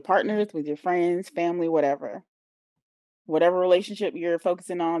with your partners, with your friends, family, whatever. Whatever relationship you're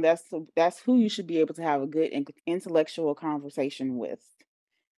focusing on, that's who you should be able to have a good intellectual conversation with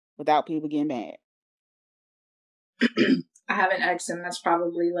without people getting mad. I have an ex, and that's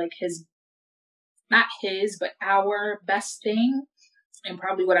probably like not his, but our best thing. And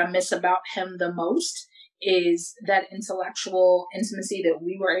probably what I miss about him the most is that intellectual intimacy that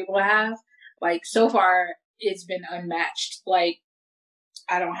we were able to have. Like, so far, it's been unmatched. Like,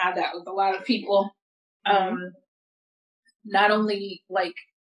 I don't have that with a lot of people. Mm-hmm. Um, not only like,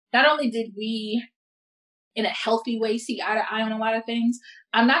 not only did we in a healthy way see eye to eye on a lot of things.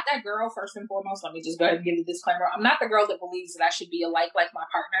 I'm not that girl, first and foremost. Let me just go ahead and give you a disclaimer. I'm not the girl that believes that I should be alike like my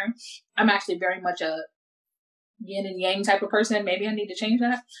partner. I'm actually very much a yin and yang type of person. Maybe I need to change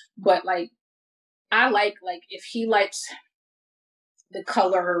that. But like, I like if he likes the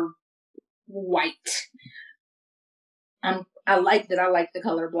color white, I like that I like the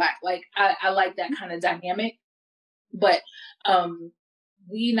color black. Like I like that kind of dynamic. But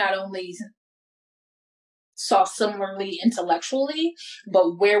we not only saw similarly intellectually,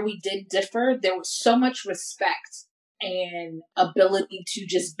 but where we did differ, there was so much respect and ability to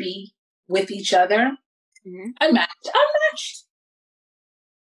just be with each other. Mm-hmm. Unmatched.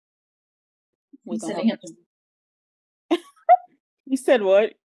 We're I'm gonna sending hope him. that you said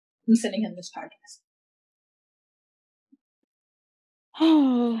what? I'm sending him this podcast.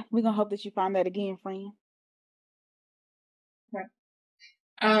 We're gonna hope that you find that again, friend. Right.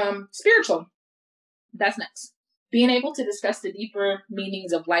 Spiritual. That's next. Being able to discuss the deeper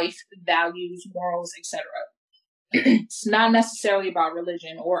meanings of life, values, morals, etc. It's not necessarily about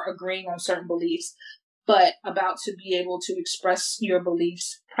religion or agreeing on certain beliefs, but about to be able to express your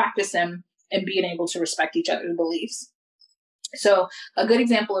beliefs, practice them, and being able to respect each other's beliefs. So a good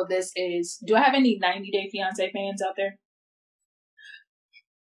example of this is, do I have any 90 Day Fiance fans out there?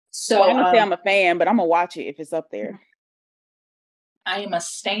 Well, I So ain't gonna say I'm a fan, but I'm gonna watch it if it's up there. I am a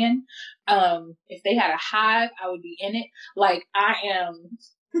stan. If they had a hive, I would be in it. Like I am.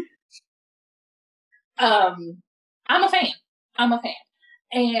 I'm a fan. I'm a fan,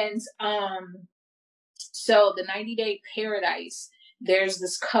 and So the 90 Day Paradise, there's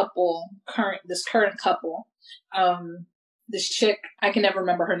this current couple. Um, this chick, I can never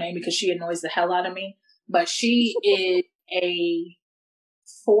remember her name because she annoys the hell out of me, but she is a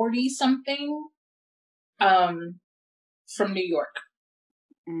 40 something from New York.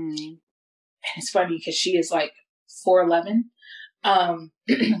 Mm. It's funny because she is like 4'11".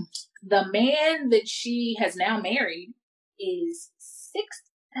 The man that she has now married is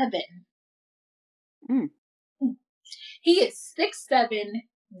 6'7". Mm. He is 6'7",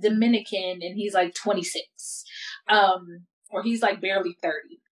 Dominican, and he's like 26. Or he's like barely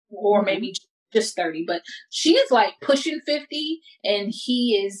 30. Or maybe just 30. But she is like pushing 50, and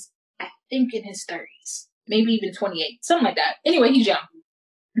he is, I think, in his 30s. Maybe even 28. Something like that. Anyway, he's young.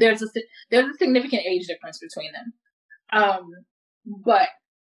 There's a significant age difference between them. But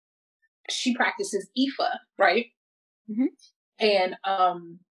she practices Ifa, right? Mm-hmm. And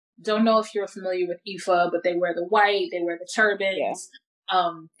don't know if you're familiar with Ifa, but they wear the white, they wear the turbans,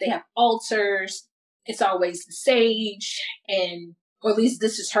 they have altars. It's always the sage, and or at least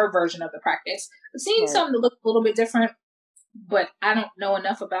this is her version of the practice. I've seen something that looks a little bit different, but I don't know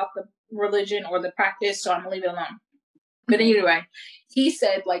enough about the religion or the practice, so I'm gonna leave it alone. But anyway, he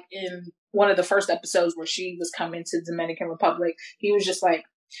said, like, in one of the first episodes where she was coming to Dominican Republic, he was just like,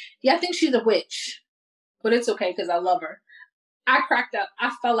 yeah, I think she's a witch, but it's okay because I love her. I cracked up.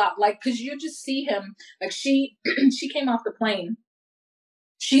 I fell out, like, because you just see him, like, she came off the plane.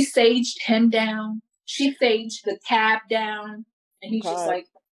 She saged him down. She saged the cab down, and he's just like,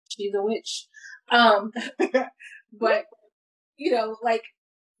 she's a witch. But, like,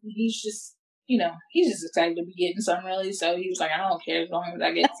 he's just, he's just excited to be getting something, really. So he was like, I don't care as long as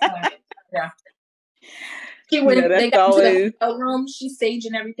I get something. Yeah. They got into the hotel room. She's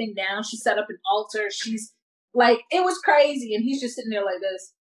saging everything down. She set up an altar. She's like, it was crazy. And he's just sitting there like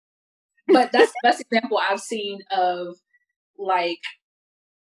this. But that's the best example I've seen of, like,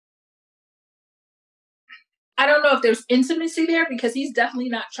 I don't know if there's intimacy there because he's definitely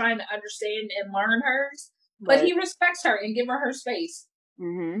not trying to understand and learn hers, but he respects her and give her space.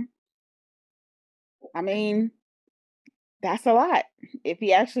 Mm-hmm. I mean, that's a lot if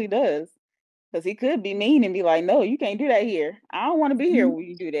he actually does. Because he could be mean and be like, no, you can't do that here. I don't want to be here when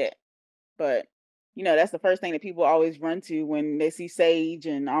you do that. But, that's the first thing that people always run to when they see sage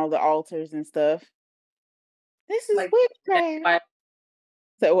and all the altars and stuff. This is like witchcraft.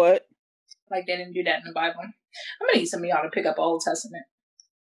 So what? Like they didn't do that in the Bible. I'm going to need some of y'all to pick up Old Testament.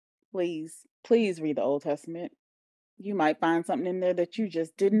 Please read the Old Testament. You might find something in there that you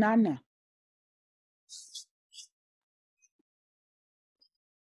just did not know.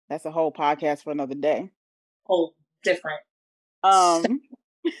 That's a whole podcast for another day. Whole different.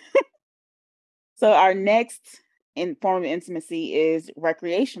 So our next form of intimacy is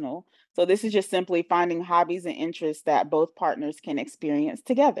recreational. So this is just simply finding hobbies and interests that both partners can experience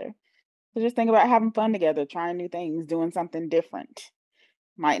together. So just think about having fun together, trying new things, doing something different.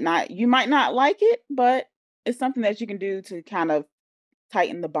 You might not like it, but it's something that you can do to kind of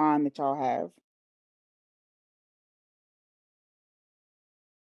tighten the bond that y'all have.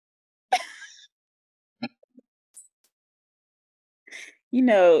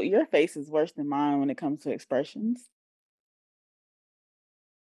 Your face is worse than mine when it comes to expressions.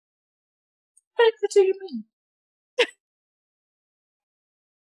 What do you mean?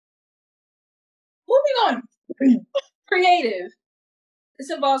 Moving on. Creative. This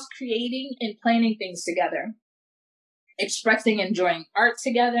involves creating and planning things together, expressing and enjoying art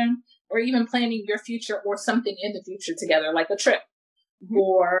together, or even planning your future or something in the future together, like a trip. Mm-hmm.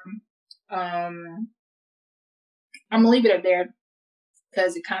 Or, I'm going to leave it there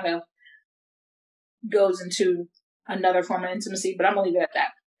because it kind of goes into another form of intimacy, but I'm going to leave it at that.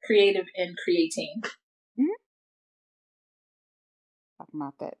 Creative and creating. Mm-hmm. Talking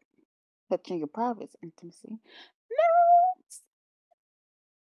about that. Touching your private intimacy. No.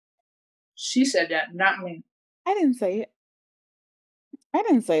 She said that, not me. I didn't say it. I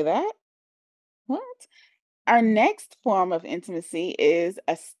didn't say that. What? Our next form of intimacy is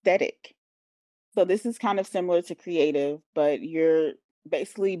aesthetic. So this is kind of similar to creative, but you're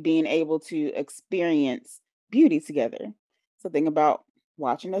basically being able to experience beauty together. So think about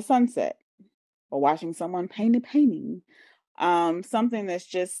watching a sunset or watching someone paint a painting. Something that's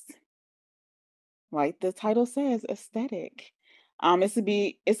just like the title says, aesthetic.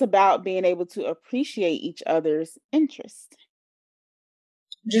 It's about being able to appreciate each other's interest.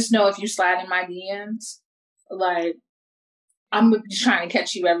 Just know if you slide in my DMs, like, I'm trying to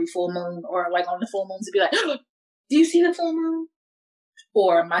catch you every full moon or like on the full moon to be like, oh, do you see the full moon?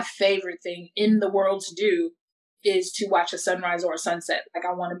 Or my favorite thing in the world to do is to watch a sunrise or a sunset. Like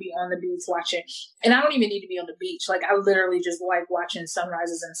I want to be on the beach watching, and I don't even need to be on the beach. Like I literally just like watching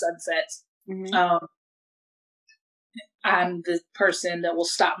sunrises and sunsets. Mhm. I'm the person that will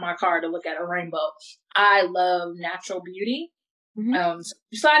stop my car to look at a rainbow. I love natural beauty. So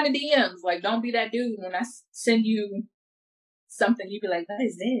you slide in the DMs. Like, don't be that dude when I send you something. You be like, "What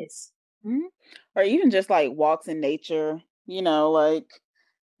is this?" Mhm. Or even just like walks in nature, like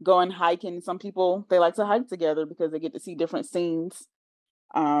going hiking. Some people they like to hike together because they get to see different scenes,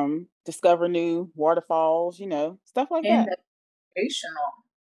 discover new waterfalls, stuff like And that. the recreational.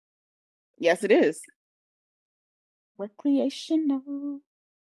 Yes, it is. Recreational.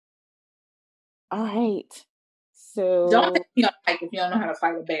 All right. Don't take So me on a hike if you don't know how to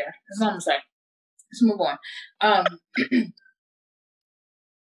fight a bear. That's all I'm saying. Let's move on. Um,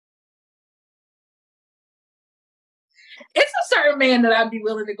 it's a certain man that I'd be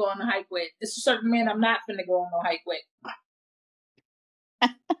willing to go on a hike with. It's a certain man I'm not going to go on a hike with.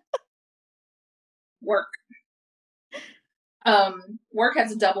 Work. Work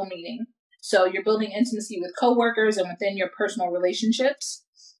has a double meaning. So you're building intimacy with coworkers and within your personal relationships.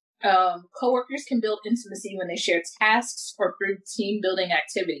 Coworkers can build intimacy when they share tasks or through team building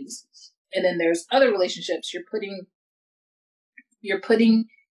activities. And then there's other relationships. You're putting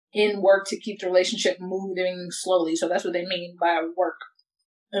in work to keep the relationship moving slowly. So that's what they mean by work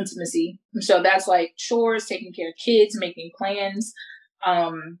intimacy. And so that's like chores, taking care of kids, making plans.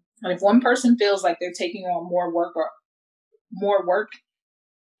 And if one person feels like they're taking on more work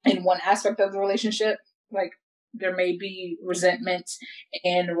in one aspect of the relationship, like there may be resentment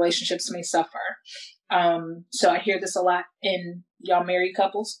and relationships may suffer. So I hear this a lot in y'all married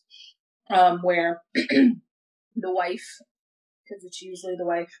couples, where the wife, because it's usually the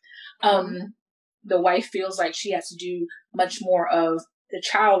wife feels like she has to do much more of the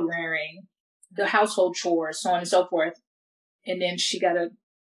child rearing, the household chores, so on and so forth. And then she got to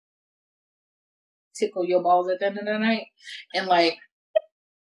tickle your balls at the end of the night. And like,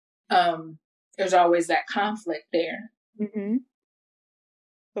 there's always that conflict there.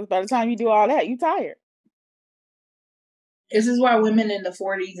 because by the time you do all that, you tired. This is why women in the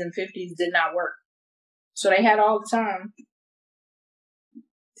 40s and 50s did not work. So they had all the time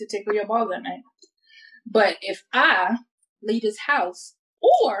to tickle your balls at night. But if I leave this house,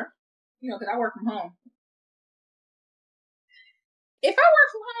 or, because I work from home, if I work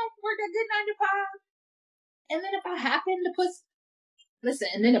from home, work a good 9 to 5, and then if I happen to listen,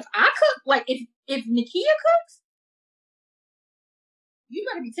 and then if I cook, like if Nakia cooks, you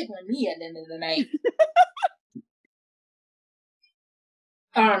gotta be tickling me at the end of the night.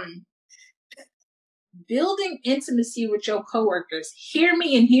 Building intimacy with your coworkers. Hear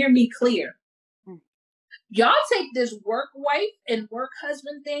me and hear me clear. Y'all take this work wife and work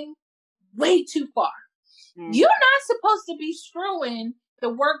husband thing way too far. You're not supposed to be screwing the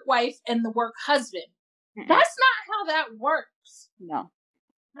work wife and the work husband. That's not how that works. No.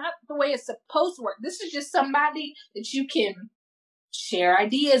 Not the way it's supposed to work. This is just somebody that you can share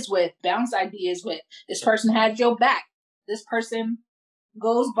ideas with, bounce ideas with. This person had your back. This person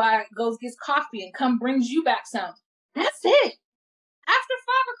goes, gets coffee and brings you back some. That's it. After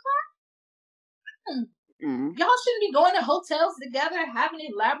 5 o'clock, y'all shouldn't be going to hotels together, having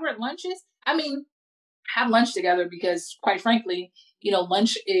elaborate lunches. I mean, have lunch together because, quite frankly,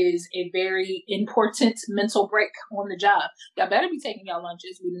 lunch is a very important mental break on the job. Y'all better be taking y'all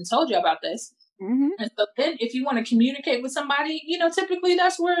lunches. We done told you about this. And so then if you want to communicate with somebody, typically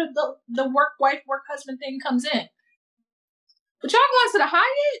that's where the work wife, work husband thing comes in. But y'all going to the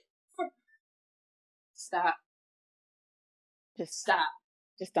Hyatt? Stop. Just stop.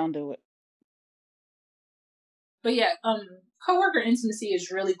 Just don't do it. But yeah, coworker intimacy is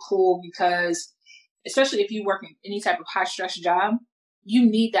really cool because, especially if you work in any type of high stress job, you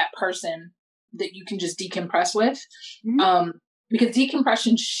need that person that you can just decompress with. Because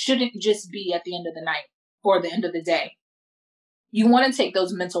decompression shouldn't just be at the end of the night or the end of the day. You want to take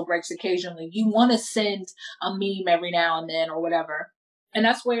those mental breaks occasionally. You want to send a meme every now and then or whatever. And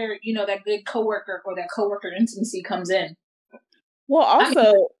that's where, that good coworker or that coworker intimacy comes in.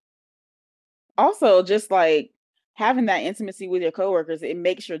 Well, also just like having that intimacy with your coworkers, it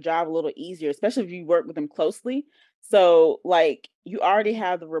makes your job a little easier, especially if you work with them closely. So like you already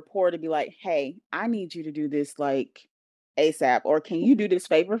have the rapport to be like, hey, I need you to do this like ASAP, or can you do this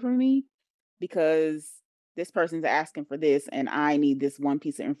favor for me? Because this person's asking for this and I need this one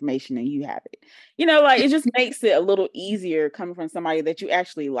piece of information and you have it. Like it just makes it a little easier coming from somebody that you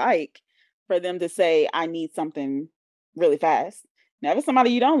actually like for them to say, I need something really fast. Now, if it's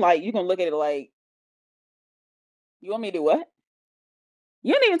somebody you don't like, you're going to look at it like, you want me to do what?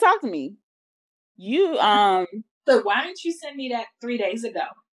 You don't even talk to me. You So why didn't you send me that 3 days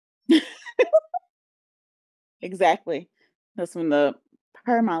ago? Exactly. That's when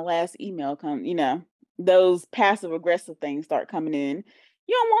per my last email those passive aggressive things start coming in.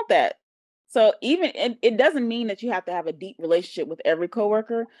 You don't want that. So even it doesn't mean that you have to have a deep relationship with every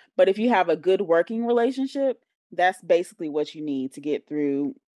coworker, but if you have a good working relationship, that's basically what you need to get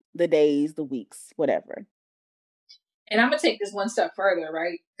through the days, the weeks, whatever. And I'm gonna take this one step further,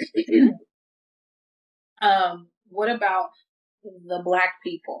 right? Mhm. What about the Black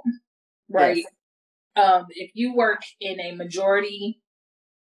people, Yes. right? If you work in a majority,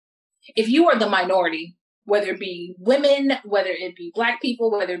 if you are the minority, whether it be women, whether it be Black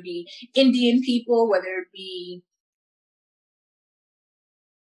people, whether it be Indian people, whether it be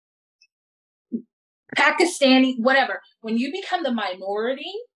Pakistani, whatever, when you become the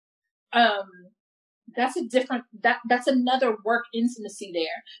minority, um, that's another work intimacy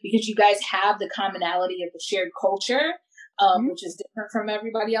there because you guys have the commonality of the shared culture, Mhm. which is different from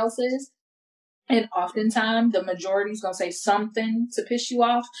everybody else's. And oftentimes the majority is gonna say something to piss you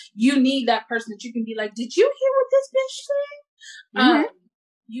off. You need that person that you can be like, "Did you hear what this bitch said?" Mhm.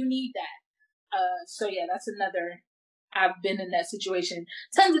 You need that. So yeah, that's another. I've been in that situation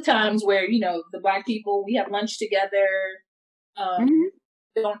tons of times where the Black people, we have lunch together. Um, Mhm.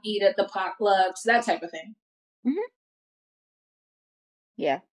 don't eat at the potlucks, that type of thing. Mhm.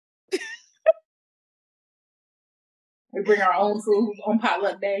 Yeah. We bring our own food on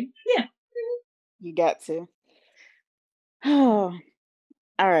potluck day. Yeah. You got to. Oh,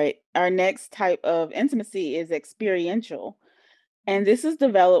 all right. Our next type of intimacy is experiential. And this is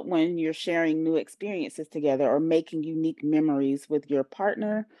developed when you're sharing new experiences together or making unique memories with your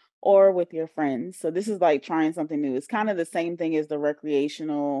partner or with your friends. So this is like trying something new. It's kind of the same thing as the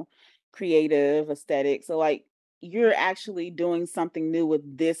recreational, creative, aesthetic. So like you're actually doing something new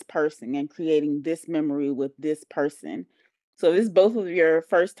with this person and creating this memory with this person. So if it's both of your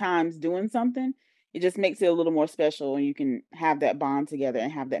first times doing something, it just makes it a little more special and you can have that bond together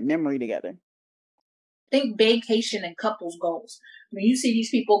and have that memory together. Think vacation and couples goals. When you see these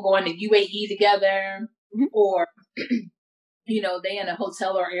people going to UAE together, Mhm. or they in a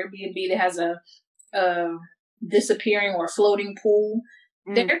hotel or Airbnb that has a disappearing or floating pool,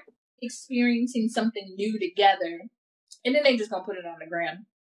 Mm, they're experiencing something new together, and then they just gonna put it on the gram,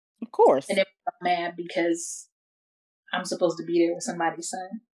 of and course. they're mad because I'm supposed to be there with somebody's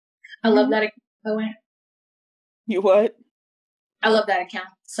son. I love Mhm. that account. You what? I love that account.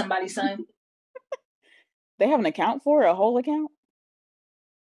 Somebody's son. They have an account for it, a whole account?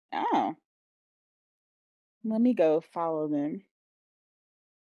 Oh, let me go follow them.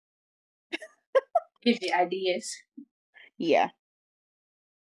 Gives you ideas. Yeah.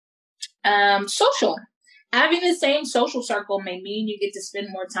 Social. Having the same social circle may mean you get to spend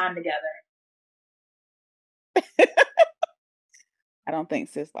more time together. I don't think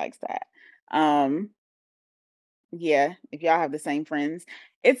sis likes that. Um, yeah, if y'all have the same friends,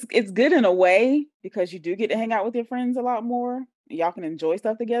 it's good in a way because you do get to hang out with your friends a lot more. Y'all can enjoy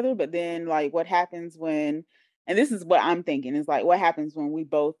stuff together, but then like what happens when and this is what I'm thinking is like what happens when we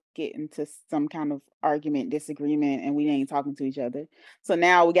both get into some kind of argument, disagreement, and we ain't talking to each other. So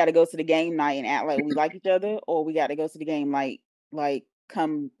now we got to go to the game night and act like we like each other, or we got to go to the game like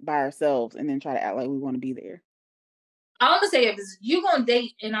come by ourselves and then try to act like we want to be there. All I'm gonna say is, you gonna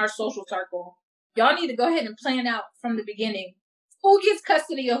date in our social circle, y'all need to go ahead and plan out from the beginning who gets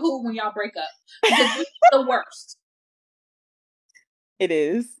custody of who when y'all break up, because it's the worst. It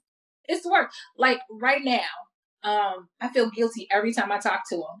is. It's the worst. Like right now, I feel guilty every time I talk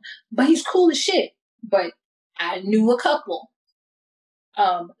to him, but he's cool as shit. But I knew a couple.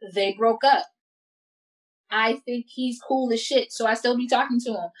 They broke up. I think he's cool as shit, so I still be talking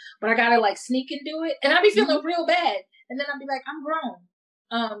to him. But I gotta like sneak and do it, and I be Mhm. feeling real bad. And then I'll be like, I'm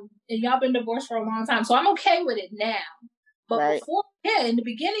grown. And y'all been divorced for a long time, so I'm okay with it now. But Right. before, yeah, in the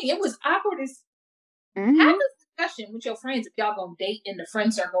beginning, it was awkward as have Mhm. this discussion with your friends if y'all gonna date in the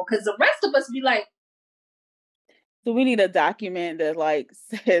friend circle, because the rest of us be like, So we need a document that like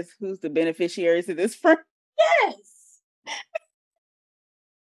says who's the beneficiaries of this firm. yes,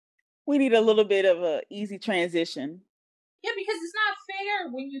 We need a little bit of a easy transition. yeah, because it's not fair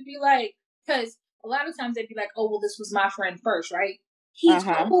when you be like, because a lot of times they'd be like, oh well, this was my friend first, right? He's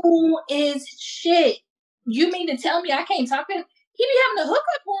Uh-huh. cool as shit. You mean to tell me I can't talk to him? He be having a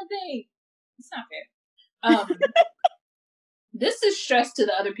hookup on thing. It's not fair. This is stress to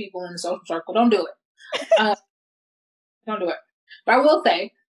the other people in the social circle. Don't do it. Uh, don't do it. But I will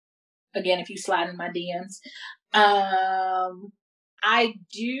say, again, if you slide in my DMs, I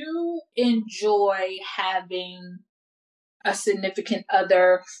do enjoy having a significant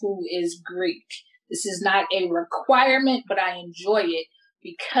other who is Greek. This is not a requirement, but I enjoy it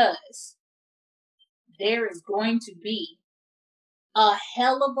because there is going to be a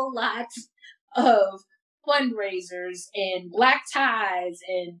hell of a lot of fundraisers and black ties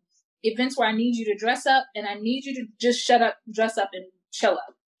and events where I need you to dress up, and I need you to just shut up, dress up, and show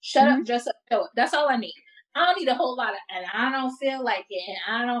up. Shut up, dress up, show up. That's all I need. I don't need a whole lot of, and I don't feel like it, and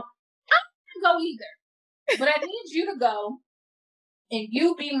I don't go either. But I need you to go, and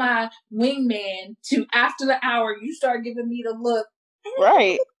you be my wingman to after the hour, you start giving me the look.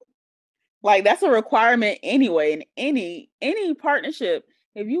 Right. Like that's a requirement anyway in any partnership.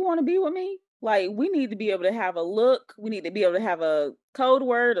 If you want to be with me, like we need to be able to have a look. We need to be able to have a code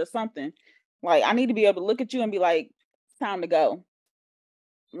word or something. Like I need to be able to look at you and be like, it's time to go.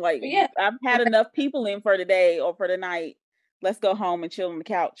 Like Yeah, I've had enough people in for the day or for the night. Let's go home and chill on the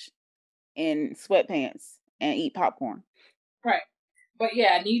couch in sweatpants and eat popcorn. right. But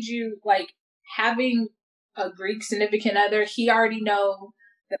yeah, I need you like having a Greek significant other. He already know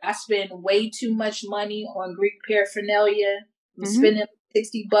that I spend way too much money on Greek paraphernalia. I'm spending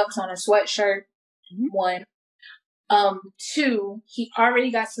 $60 on a sweatshirt. One. Two, he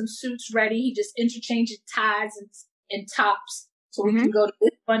already got some suits ready. He just interchanging ties and tops so we can go to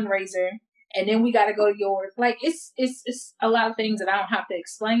this fundraiser, and then we got to go to yours. Like it's a lot of things that I don't have to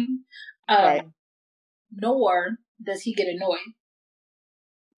explain. Right. Nor does he get annoyed.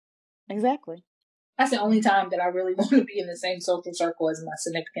 Exactly. That's the only time that I really want to be in the same social circle as my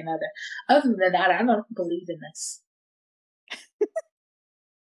significant other. Other than that, I don't believe in this.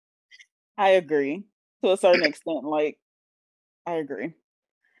 I agree to a certain extent. Like, I agree.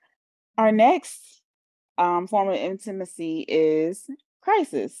 Our next form of intimacy is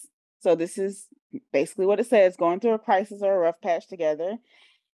crisis. So this is basically what it says: going through a crisis or a rough patch together.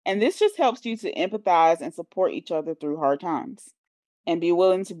 And this just helps you to empathize and support each other through hard times and be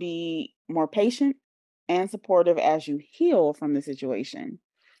willing to be more patient and supportive as you heal from the situation.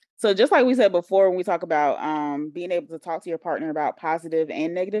 So just like we said before, when we talk about being able to talk to your partner about positive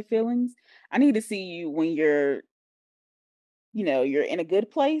and negative feelings, I need to see you when you're you're in a good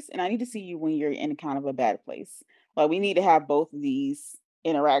place, and I need to see you when you're in kind of a bad place. Like we need to have both of these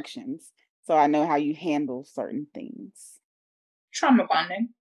interactions so I know how you handle certain things. Trauma bonding.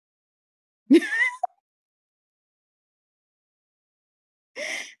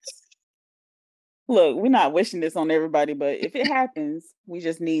 Look, we're not wishing this on everybody, but if it happens, we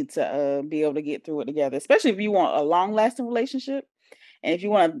just need to be able to get through it together, especially if you want a long-lasting relationship and if you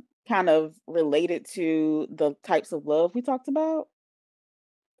want to kind of relate it to the types of love we talked about.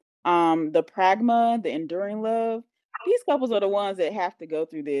 The pragma, the enduring love, these couples are the ones that have to go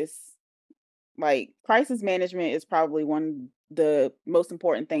through this. Like crisis management is probably one of the most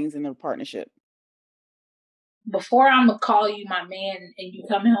important things in a partnership. Before I'm gonna call you my man and you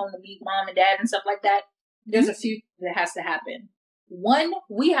coming home to meet mom and dad and stuff like that, there's a few things that has to happen. One,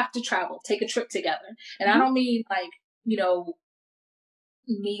 we have to travel, take a trip together. And I don't mean like,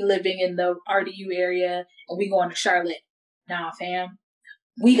 me living in the RDU area and we going to Charlotte. Nah, fam.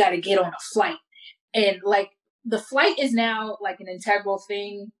 We got to get on a flight. And like the flight is now like an integral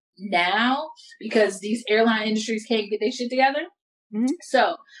thing now because these airline industries can't get their shit together.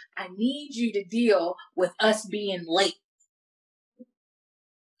 So I need you to deal with us being late.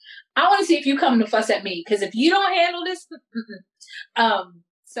 I want to see if you come to fuss at me because if you don't handle this,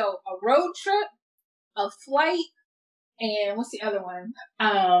 so a road trip, a flight, and what's the other one?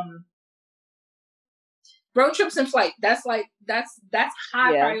 Road trips and flight. That's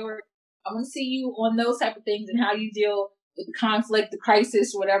high priority. I want to see you on those type of things and how you deal with the conflict, the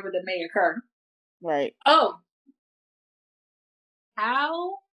crisis, whatever that may occur. Right. Oh,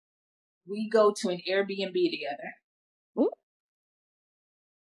 how we go to an Airbnb together.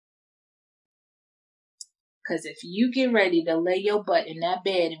 Because if you get ready to lay your butt in that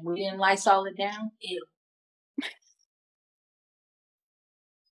bed and we didn't Lysol it down, ew.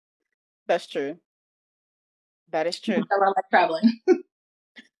 That's true. That is true. I like traveling.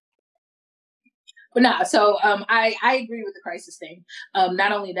 But nah, so I agree with the crisis thing.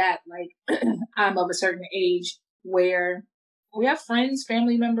 Not only that, like I'm of a certain age where we have friends,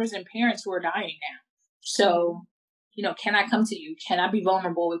 family members, and parents who are dying now. So, can I come to you? Can I be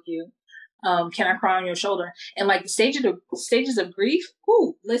vulnerable with you? Can I cry on your shoulder? And like the stages of grief.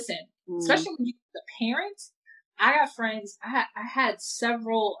 Ooh, listen, especially when you're the parents. I got friends. I had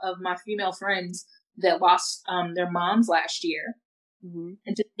several of my female friends that lost their moms last year,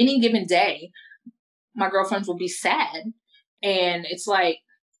 and just any given day, my girlfriends will be sad, and it's like,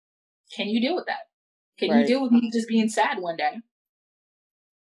 can you deal with that? Can you deal with me just being sad one day?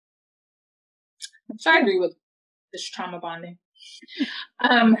 So I agree with this trauma bonding.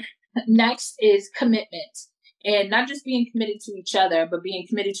 Next is commitment. And not just being committed to each other, but being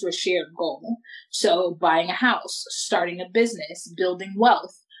committed to a shared goal. So, buying a house, starting a business, building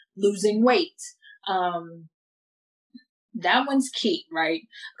wealth, losing weight. Um, that one's key, right?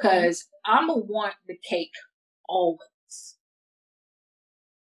 Because I'm going to want the cake always,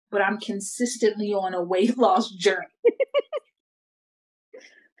 but I'm consistently on a weight loss journey.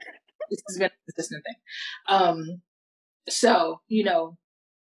 This has been a consistent thing. So,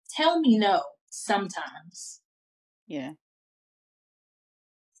 tell me no sometimes. Yeah.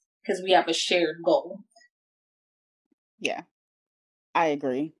 Because we have a shared goal. Yeah. I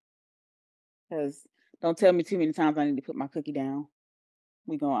agree. Because don't tell me too many times I need to put my cookie down.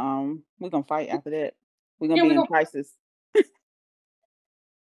 We're gonna fight after that. We're gonna Yeah, be we in don't. crisis. Yeah,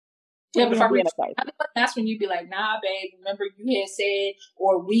 We're gonna before be we. in a crisis. That's when you'd be like, "Nah, babe. Remember you had said,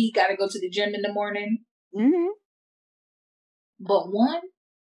 or we got to go to the gym in the morning." Mm-hmm. But one,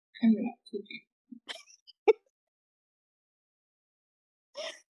 I mean,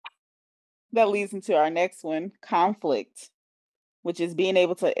 That leads into our next one, conflict, which is being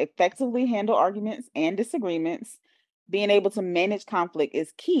able to effectively handle arguments and disagreements. Being able to manage conflict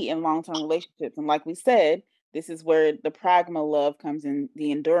is key in long-term relationships. And like we said, this is where the pragma love comes in,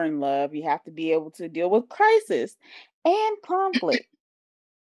 the enduring love. You have to be able to deal with crisis and conflict.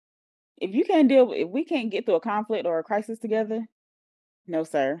 If we can't get through a conflict or a crisis together, no,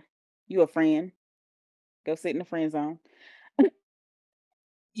 sir. You a friend. Go sit in the friend zone.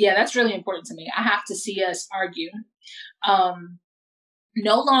 yeah, that's really important to me. I have to see us argue.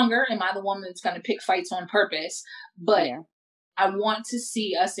 No longer am I the woman that's going to pick fights on purpose, but Yeah. I want to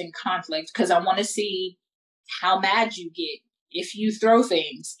see us in conflict because I want to see how mad you get if you throw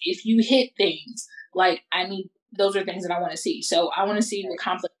things, if you hit things. Like, those are things that I want to see. So I want to see the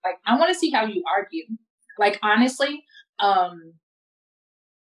conflict. Like, I want to see how you argue. Like, honestly,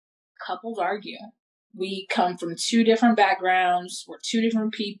 couples argue. We come from two different backgrounds. We're two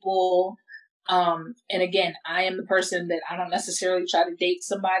different people. And again, I am the person that I don't necessarily try to date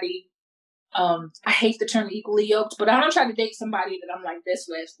somebody. I hate the term equally yoked, but I don't try to date somebody that I'm like this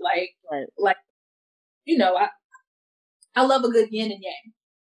with. Like, I love a good yin and yang.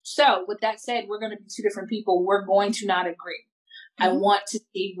 So with that said, we're going to be two different people. We're going to not agree. I want to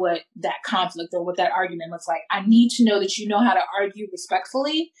see what that conflict or what that argument looks like. I need to know that you know how to argue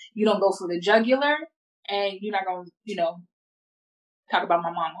respectfully. You don't go for the jugular, and you're not going to, talk about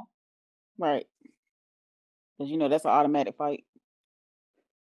my mama. Right. Because that's an automatic fight.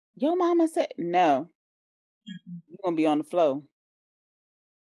 Your mama said no. You're gonna be on the flow.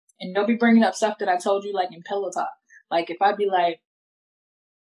 And don't be bringing up stuff that I told you, like in pillow talk. Like if I'd be like,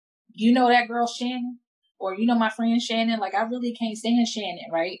 you know that girl Shannon, or you know my friend Shannon. Like I really can't stand Shannon,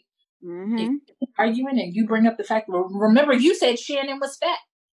 right? If you're arguing and you bring up the fact, remember you said Shannon was fat.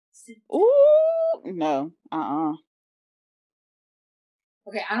 Ooh, no,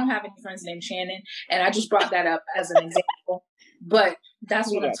 Okay, I don't have any friends named Shannon, and I just brought that up as an example. But that's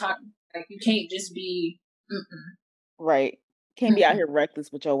what I'm talking about. Like, you can't just be... Right. Can't be out here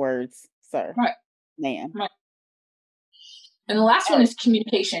reckless with your words, sir. Right. Man. Right. And the last one is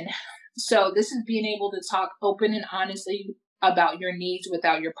communication. So this is being able to talk open and honestly about your needs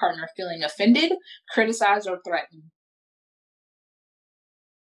without your partner feeling offended, criticized, or threatened.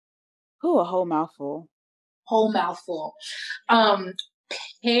 Ooh, a whole mouthful. Whole mouthful.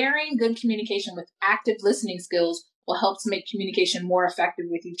 Pairing good communication with active listening skills will help to make communication more effective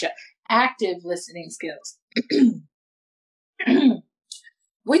with each other. Active listening skills.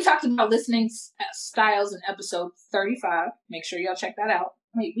 We talked about listening styles in episode 35. Make sure y'all check that out.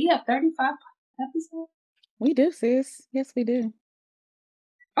 Wait, we have 35 episodes? We do, sis. Yes, we do.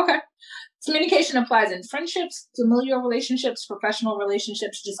 Okay. Communication applies in friendships, familial relationships, professional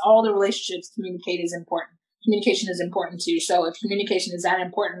relationships, just all the relationships. Communication is important too. So if communication is that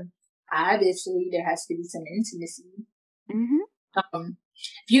important, obviously there has to be some intimacy.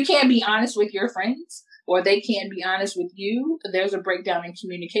 If you can't be honest with your friends or they can't be honest with you, there's a breakdown in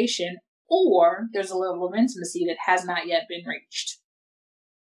communication or there's a level of intimacy that has not yet been reached.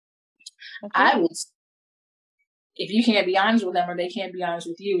 Okay. If you can't be honest with them or they can't be honest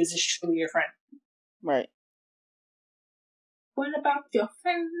with you, is this truly your friend? Right. What about your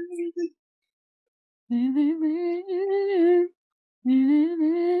friend?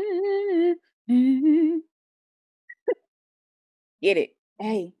 Get it.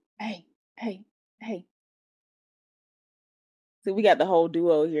 Hey. So we got the whole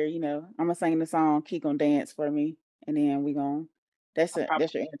duo here, I'm gonna sing the song, Keep gonna dance for me, and then that's your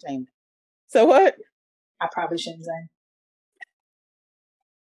entertainment. So what? I probably shouldn't sing.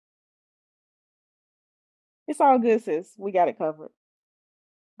 It's all good, sis. We got it covered.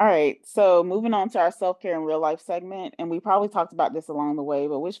 All right. So moving on to our self-care in real life segment, and we probably talked about this along the way,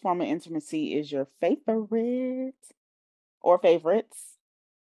 but which form of intimacy is your favorite or favorites?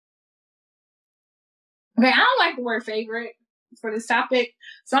 Okay, I don't like the word favorite for this topic,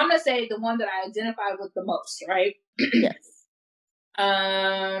 so I'm gonna say the one that I identify with the most, right? Yes.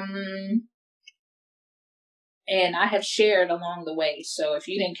 um, and I have shared along the way, so if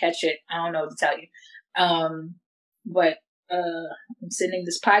you didn't catch it, I don't know what to tell you. But I'm sending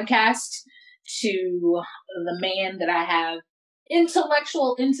this podcast to the man that I have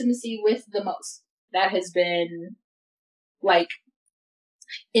intellectual intimacy with the most. That has been like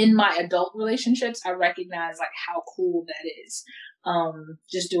in my adult relationships, I recognize like how cool that is.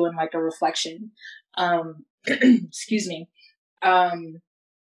 Just doing like a reflection. Excuse me. Um,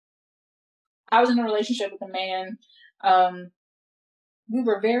 I was in a relationship with a man. We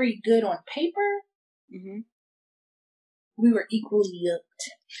were very good on paper. Mm-hmm. We were equally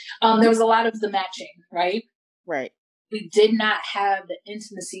yoked. There was a lot of the matching, right? Right. We did not have the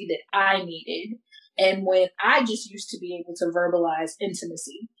intimacy that I needed. And when I just used to be able to verbalize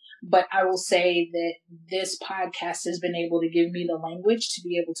intimacy, but I will say that this podcast has been able to give me the language to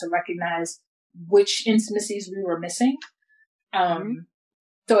be able to recognize which intimacies we were missing. Mm-hmm.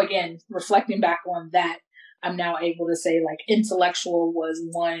 So again, reflecting back on that, I'm now able to say like intellectual was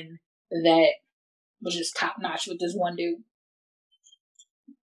one that was just top notch with this one dude.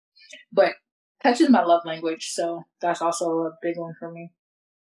 But touch is my love language, so that's also a big one for me.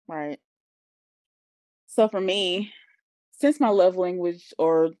 Right. So for me, since my love language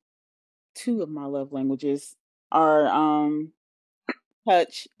or two of my love languages are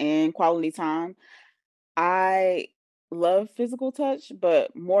touch and quality time, I love physical touch,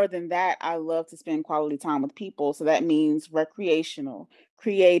 but more than that, I love to spend quality time with people. So that means recreational,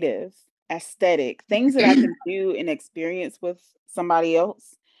 creative, aesthetic, things that I can do and experience with somebody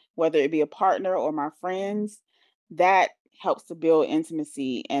else, whether it be a partner or my friends. That helps to build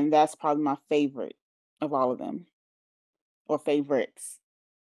intimacy. And that's probably my favorite of all of them or favorites.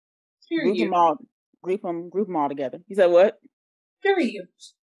 Hear Group you. them all, group them all together. You said what? Hear you.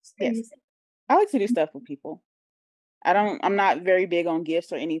 Yes. I like to do stuff with people. I'm not very big on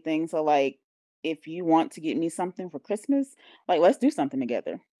gifts or anything. So like if you want to get me something for Christmas, like let's do something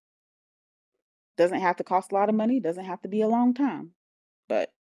together. Doesn't have to cost a lot of money, doesn't have to be a long time,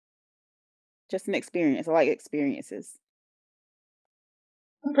 but just an experience. I like experiences.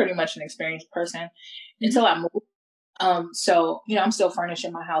 I'm pretty much an experienced person Mhm. until I move. So I'm still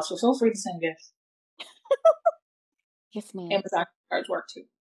furnishing my house, so feel free to send gifts. Yes, ma'am. Amazon cards work too.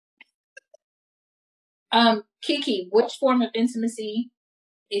 Kiki, which form of intimacy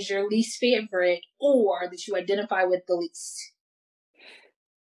is your least favorite, or that you identify with the least?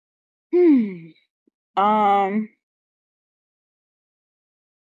 Hmm. Um,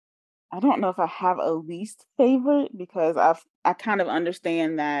 I don't know if I have a least favorite because I kind of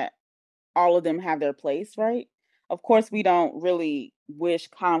understand that all of them have their place, right? Of course, we don't really wish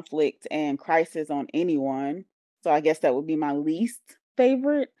conflict and crisis on anyone. So I guess that would be my least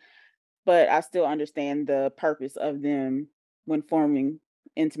favorite, but I still understand the purpose of them when forming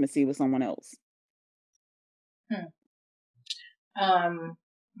intimacy with someone else. Hmm.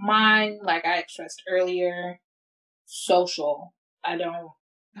 Mine, like I expressed earlier, social. I don't.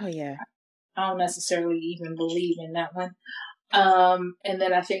 Oh yeah. I don't necessarily even believe in that one. And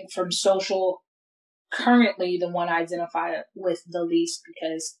then I think from social, currently the one I identify with the least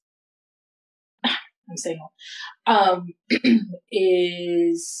because I'm single. Um,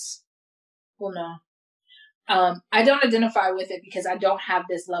 is well, no. I don't identify with it because I don't have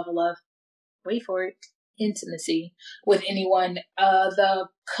this level of wait for it intimacy with anyone. The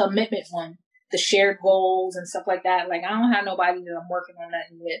commitment one, the shared goals and stuff like that. Like I don't have nobody that I'm working on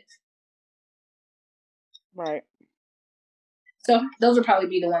nothing with. Right. So those would probably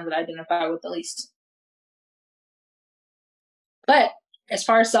be the ones that I identify with the least. But as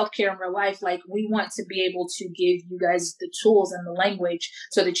far as self care in real life, like we want to be able to give you guys the tools and the language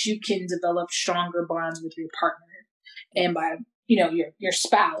so that you can develop stronger bonds with your partner and Yes. by your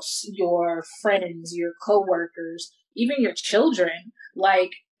spouse, your friends, your coworkers, even your children.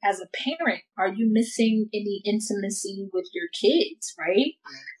 Like as a parent, are you missing any intimacy with your kids? Right?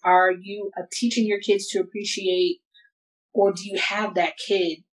 Are you teaching your kids to appreciate, or do you have that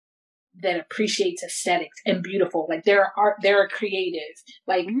kid that appreciates aesthetics and beautiful? Like they're a creative.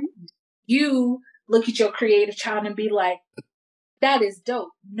 Like Mhm. you look at your creative child and be like, that is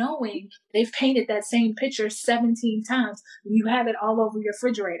dope. Knowing they've painted that same picture 17 times and you have it all over your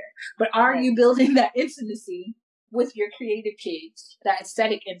refrigerator. But are Right. you building that intimacy with your creative kids, that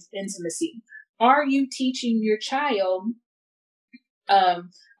aesthetic intimacy? Are you teaching your child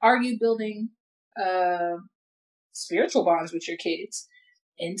Are you building spiritual bonds with your kids?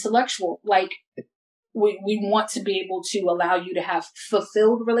 Intellectual, like we want to be able to allow you to have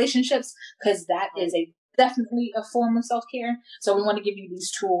fulfilled relationships, because that is a definitely a form of self-care. So we want to give you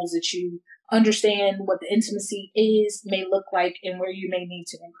these tools that you understand what the intimacy is, may look like, and where you may need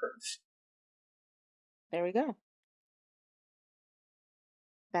to improve. There we go.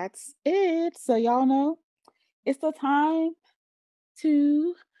 That's it. So y'all know it's the time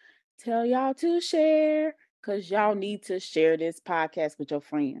to tell y'all to share, because y'all need to share this podcast with your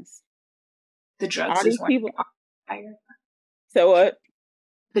friends. The drugs All is these wearing people. off. So what?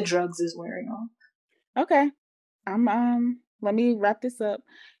 The drugs is wearing off. Okay. Let me wrap this up.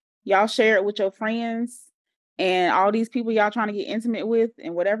 Y'all share it with your friends and all these people y'all trying to get intimate with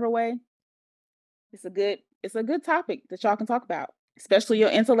in whatever way. It's a good topic that y'all can talk about, especially your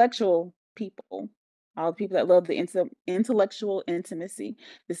intellectual people, all the people that love the intellectual intimacy.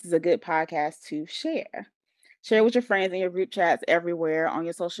 This is a good podcast to share. Share with your friends in your group chats everywhere, on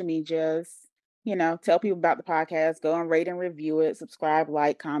your social medias. Tell people about the podcast. Go and rate and review it. Subscribe,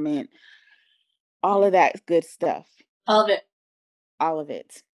 like, comment, all of that good stuff. All of it. All of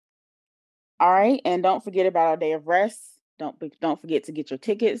it. All right, and don't forget about our day of rest. Don't forget to get your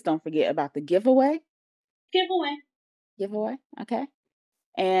tickets. Don't forget about the giveaway. Giveaway. Okay.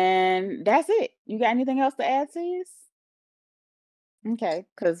 And that's it. You got anything else to add, sis? Okay,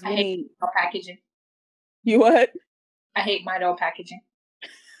 because we need packaging. You what? I hate Midol packaging.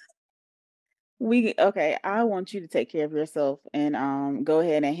 Okay, I want you to take care of yourself and go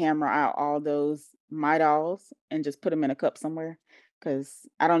ahead and hammer out all those Midols and just put them in a cup somewhere, because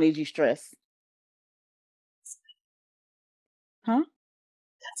I don't need you stressed. Huh?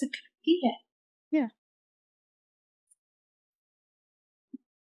 That's a good idea. Yeah.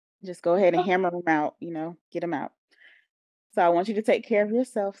 Just go ahead and hammer them out, get them out. So I want you to take care of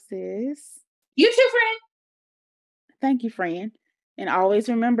yourself, sis. You too, friend. Thank you, friend. And always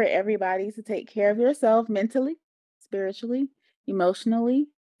remember, everybody, to take care of yourself mentally, spiritually, emotionally,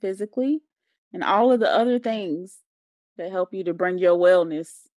 physically, and all of the other things that help you to bring your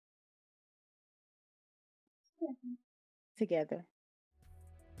wellness together.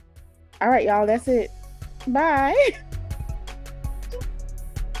 All right, y'all, that's it. Bye.